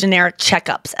generic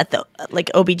checkups at the like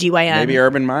OBGYN. Maybe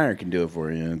Urban Meyer can do it for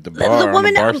you at the bar. The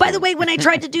woman, by the way, when I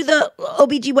tried to do the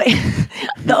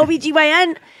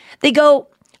OBGYN, they go,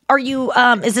 "Are you?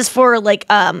 Is this for like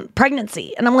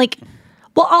pregnancy?" And I'm like,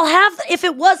 well, I'll have, if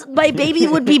it was, my baby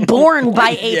would be born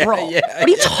by April. What are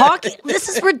you talking? This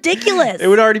is ridiculous. It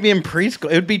would already be in preschool.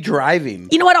 It would be driving.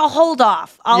 You know what? I'll hold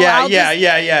off. I'll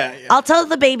tell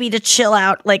the baby to chill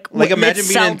out. Like imagine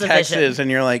being in Texas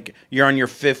and you're on your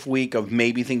 5th week of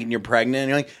maybe thinking you're pregnant, and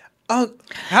you're like, oh,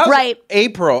 how's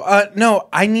April? No,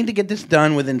 I need to get this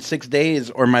done within 6 days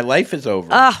or my life is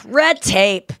over. Red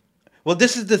tape. Well,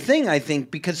 this is the thing, I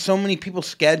think, because so many people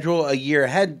schedule a year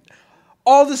ahead.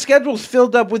 All the schedules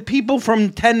filled up with people from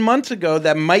 10 months ago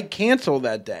that might cancel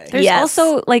that day. There's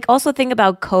also think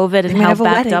about COVID and how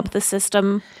backed up the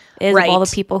system is of all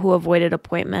the people who avoided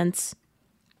appointments.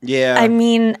 Yeah. I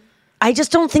mean, I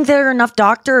just don't think there are enough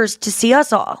doctors to see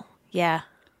us all. Yeah.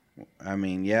 I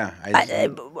mean, yeah. I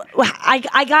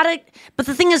got it. But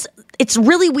the thing is, it's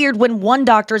really weird when one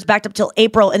doctor is backed up till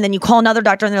April and then you call another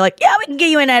doctor and they're like, yeah, we can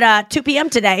get you in at 2 p.m.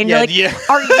 today. And you're like,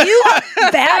 are you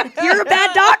bad? You're a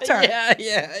bad doctor.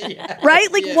 Yeah.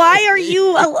 Right? Like, why are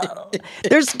you?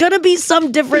 There's going to be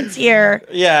some difference here.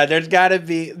 Yeah, there's got to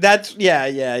be.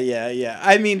 Yeah.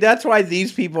 I mean, that's why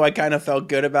these people I kind of felt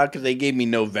good about, because they gave me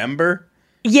November.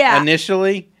 Yeah.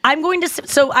 Initially. I'm going to,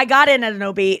 so I got in at an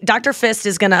OB. Dr. Fist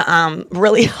is going to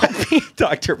really help me.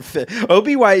 Dr. Fist.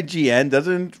 OBYGN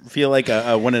doesn't feel like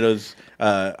one of those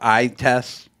eye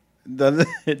tests. Doesn't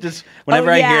it? Just whenever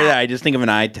I hear that, I just think of an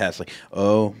eye test. Like,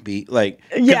 because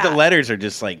the letters are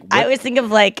just like. I always think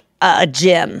of like a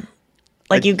gym.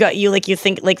 Like you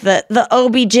think like the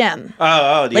OB gym.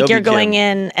 Oh, the like OB you're going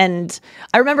gym. in, and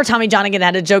I remember Tommy Johnigan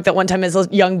had a joke that one time as a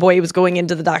young boy he was going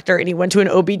into the doctor and he went to an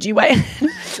OBGYN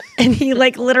and he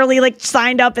like literally like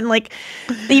signed up and like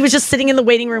he was just sitting in the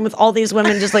waiting room with all these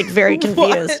women just like very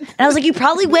confused. And I was like, you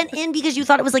probably went in because you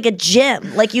thought it was like a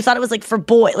gym, like you thought it was like for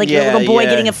boy, like your little boy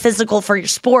getting a physical for your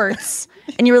sports,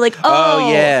 and you were like,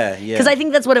 yeah, because I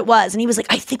think that's what it was, and he was like,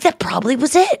 I think that probably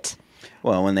was it.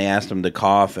 Well, when they asked him to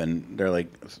cough, and they're like,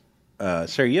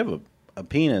 "Sir, you have a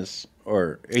penis,"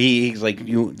 or he's like,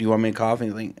 "Do you want me to cough?" And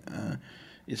he's like,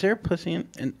 "Is there a pussy in?"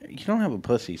 And you don't have a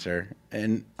pussy, sir.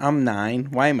 And I'm 9.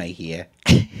 Why am I here?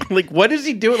 Like, what is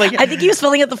he doing? Like, I think he was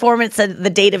filling out the form and it said the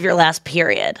date of your last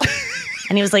period,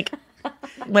 and he was like,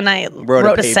 when I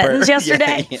wrote a sentence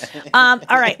yesterday. All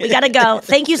right, we gotta go.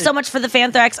 Thank you so much for the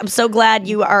Fanthrax. I'm so glad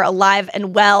you are alive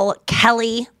and well,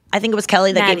 Kelly. I think it was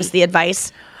Kelly that gave us the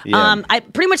advice. Yeah.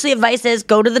 Pretty much the advice is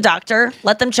go to the doctor,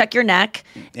 let them check your neck,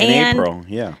 In April,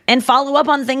 yeah. and follow up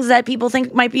on things that people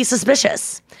think might be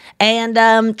suspicious,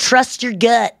 and trust your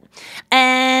gut.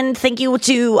 And thank you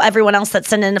to everyone else that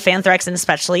sent in to Fanthrex, and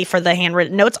especially for the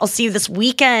handwritten notes. I'll see you this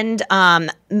weekend,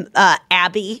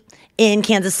 Abby, in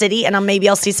Kansas City, and maybe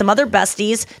I'll see some other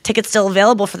besties. Tickets still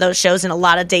available for those shows and a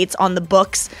lot of dates on the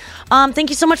books. Thank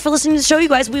you so much for listening to the show, you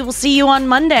guys. We will see you on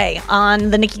Monday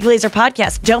on the Nikki Glazer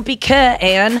podcast. Don't be cut,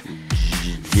 and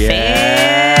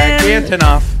Yeah,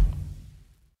 Antonoff.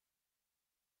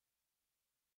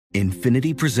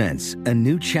 Infiniti presents a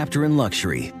new chapter in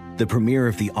luxury, the premiere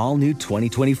of the all-new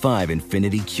 2025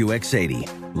 Infiniti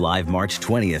QX80, live March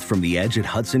 20th from the Edge at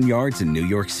Hudson Yards in New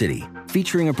York City,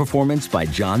 featuring a performance by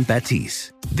John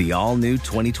Batiste. The all-new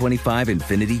 2025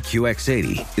 Infiniti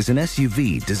QX80 is an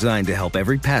SUV designed to help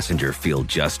every passenger feel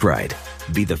just right.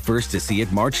 Be the first to see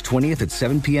it March 20th at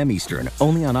 7 p.m. Eastern,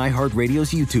 only on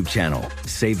iHeartRadio's YouTube channel.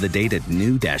 Save the date at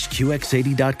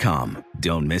new-QX80.com.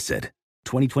 Don't miss it.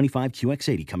 2025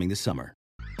 QX80 coming this summer.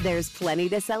 There's plenty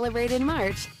to celebrate in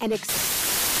March and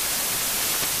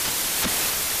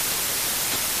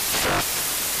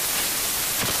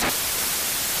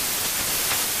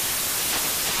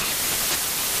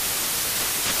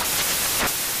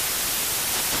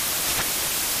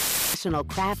National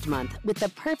Craft Month with the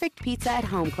perfect pizza at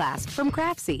home class from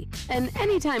Craftsy. And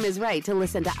anytime is right to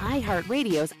listen to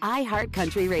iHeartRadio's iHeart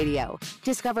Country Radio.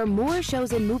 Discover more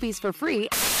shows and movies for free.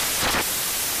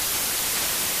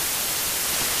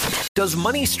 Does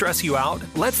money stress you out?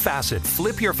 Let Facet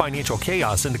flip your financial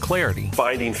chaos into clarity.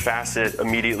 Finding Facet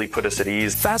immediately put us at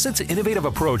ease. Facet's innovative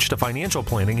approach to financial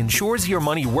planning ensures your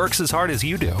money works as hard as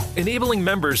you do, enabling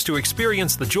members to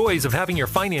experience the joys of having your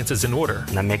finances in order.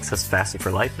 And that makes us Facet for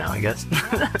life now, I guess.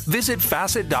 Visit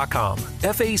Facet.com,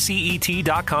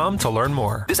 FACET.com to learn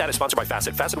more. This ad is sponsored by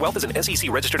Facet. Facet Wealth is an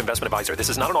SEC registered investment advisor. This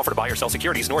is not an offer to buy or sell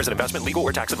securities, nor is it investment, legal,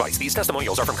 or tax advice. These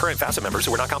testimonials are from current Facet members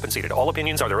who are not compensated. All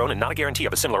opinions are their own and not a guarantee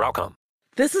of a similar outcome.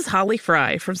 This is Holly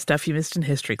Fry from Stuff You Missed in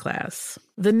History Class.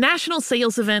 The national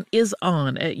sales event is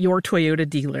on at your Toyota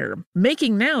dealer,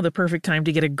 making now the perfect time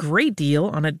to get a great deal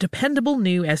on a dependable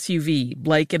new SUV,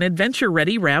 like an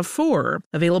adventure-ready RAV4.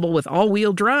 Available with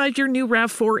all-wheel drive, your new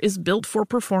RAV4 is built for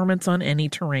performance on any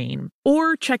terrain.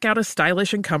 Or check out a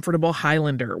stylish and comfortable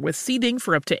Highlander with seating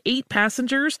for up to 8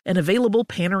 passengers and available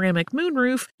panoramic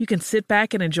moonroof. You can sit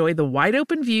back and enjoy the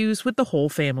wide-open views with the whole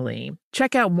family.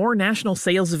 Check out more national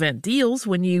sales event deals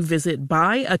when you visit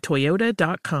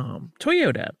buyatoyota.com.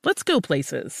 Toyota, let's go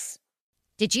places.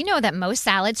 Did you know that most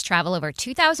salads travel over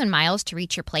 2,000 miles to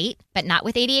reach your plate? But not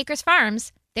with 80 Acres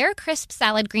Farms. Their crisp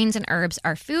salad greens and herbs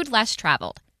are food less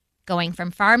traveled, going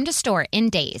from farm to store in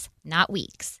days, not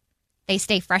weeks. They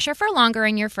stay fresher for longer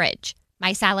in your fridge.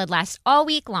 My salad lasts all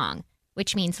week long,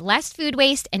 which means less food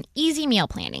waste and easy meal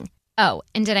planning. Oh,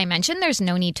 and did I mention there's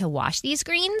no need to wash these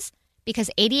greens?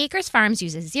 Because 80 Acres Farms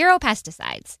uses 0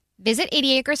 pesticides. Visit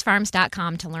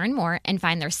 80acresfarms.com to learn more and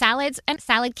find their salads and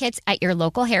salad kits at your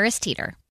local Harris Teeter.